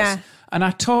cars? Yeah. And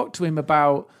I talked to him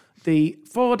about the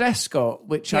Ford Escort,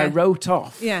 which I wrote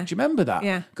off. Yeah. Do you remember that?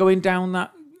 Yeah. Going down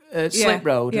that slip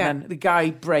road and then the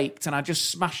guy braked and I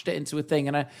just smashed it into a thing.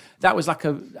 And that was like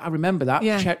I remember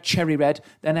that, cherry red.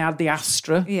 Then I had the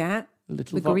Astra. Yeah.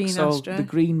 Little the green Astra. The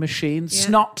green machine,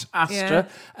 snot Astra,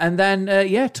 and then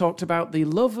talked about the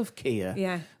love of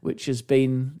Kia, which has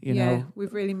been,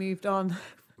 we've really moved on.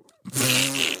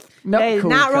 Not cool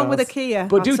not wrong with a Kia,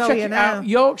 but do check it out.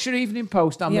 Yorkshire Evening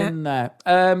Post, I'm in there.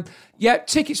 Yeah,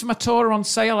 tickets for my tour are on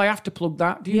sale. I have to plug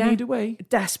that. Do you need a wee?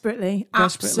 Desperately.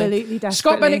 Absolutely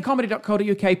ScottBennettComedy.co.uk.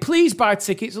 desperately. Please buy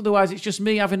tickets, otherwise it's just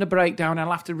me having a breakdown. I'll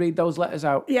have to read those letters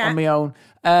out on my own.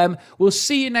 We'll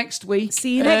see you next week.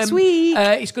 See you next week.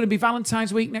 It's going to be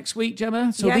Valentine's week next week,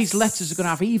 Gemma. So these letters are going to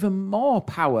have even more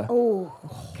power. Oh,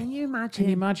 can you imagine? Can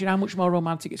you imagine how much more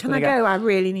romantic it's going to get? Can I go? I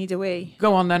really need a wee.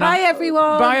 Go on then. Bye,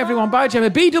 everyone. Bye, everyone. Bye, Gemma.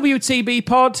 BWTB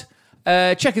Pod.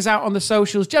 Check us out on the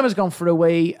socials. Gemma's gone for a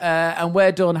wee, and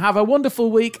we're done. Have a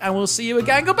wonderful week, and we'll see you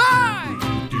again. Goodbye.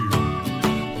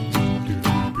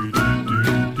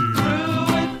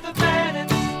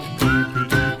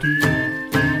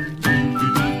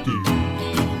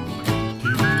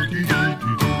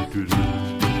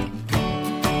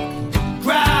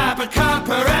 Grab a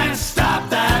cuppa and stop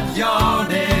that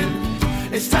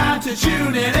yawning. It's time to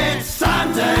tune in. It's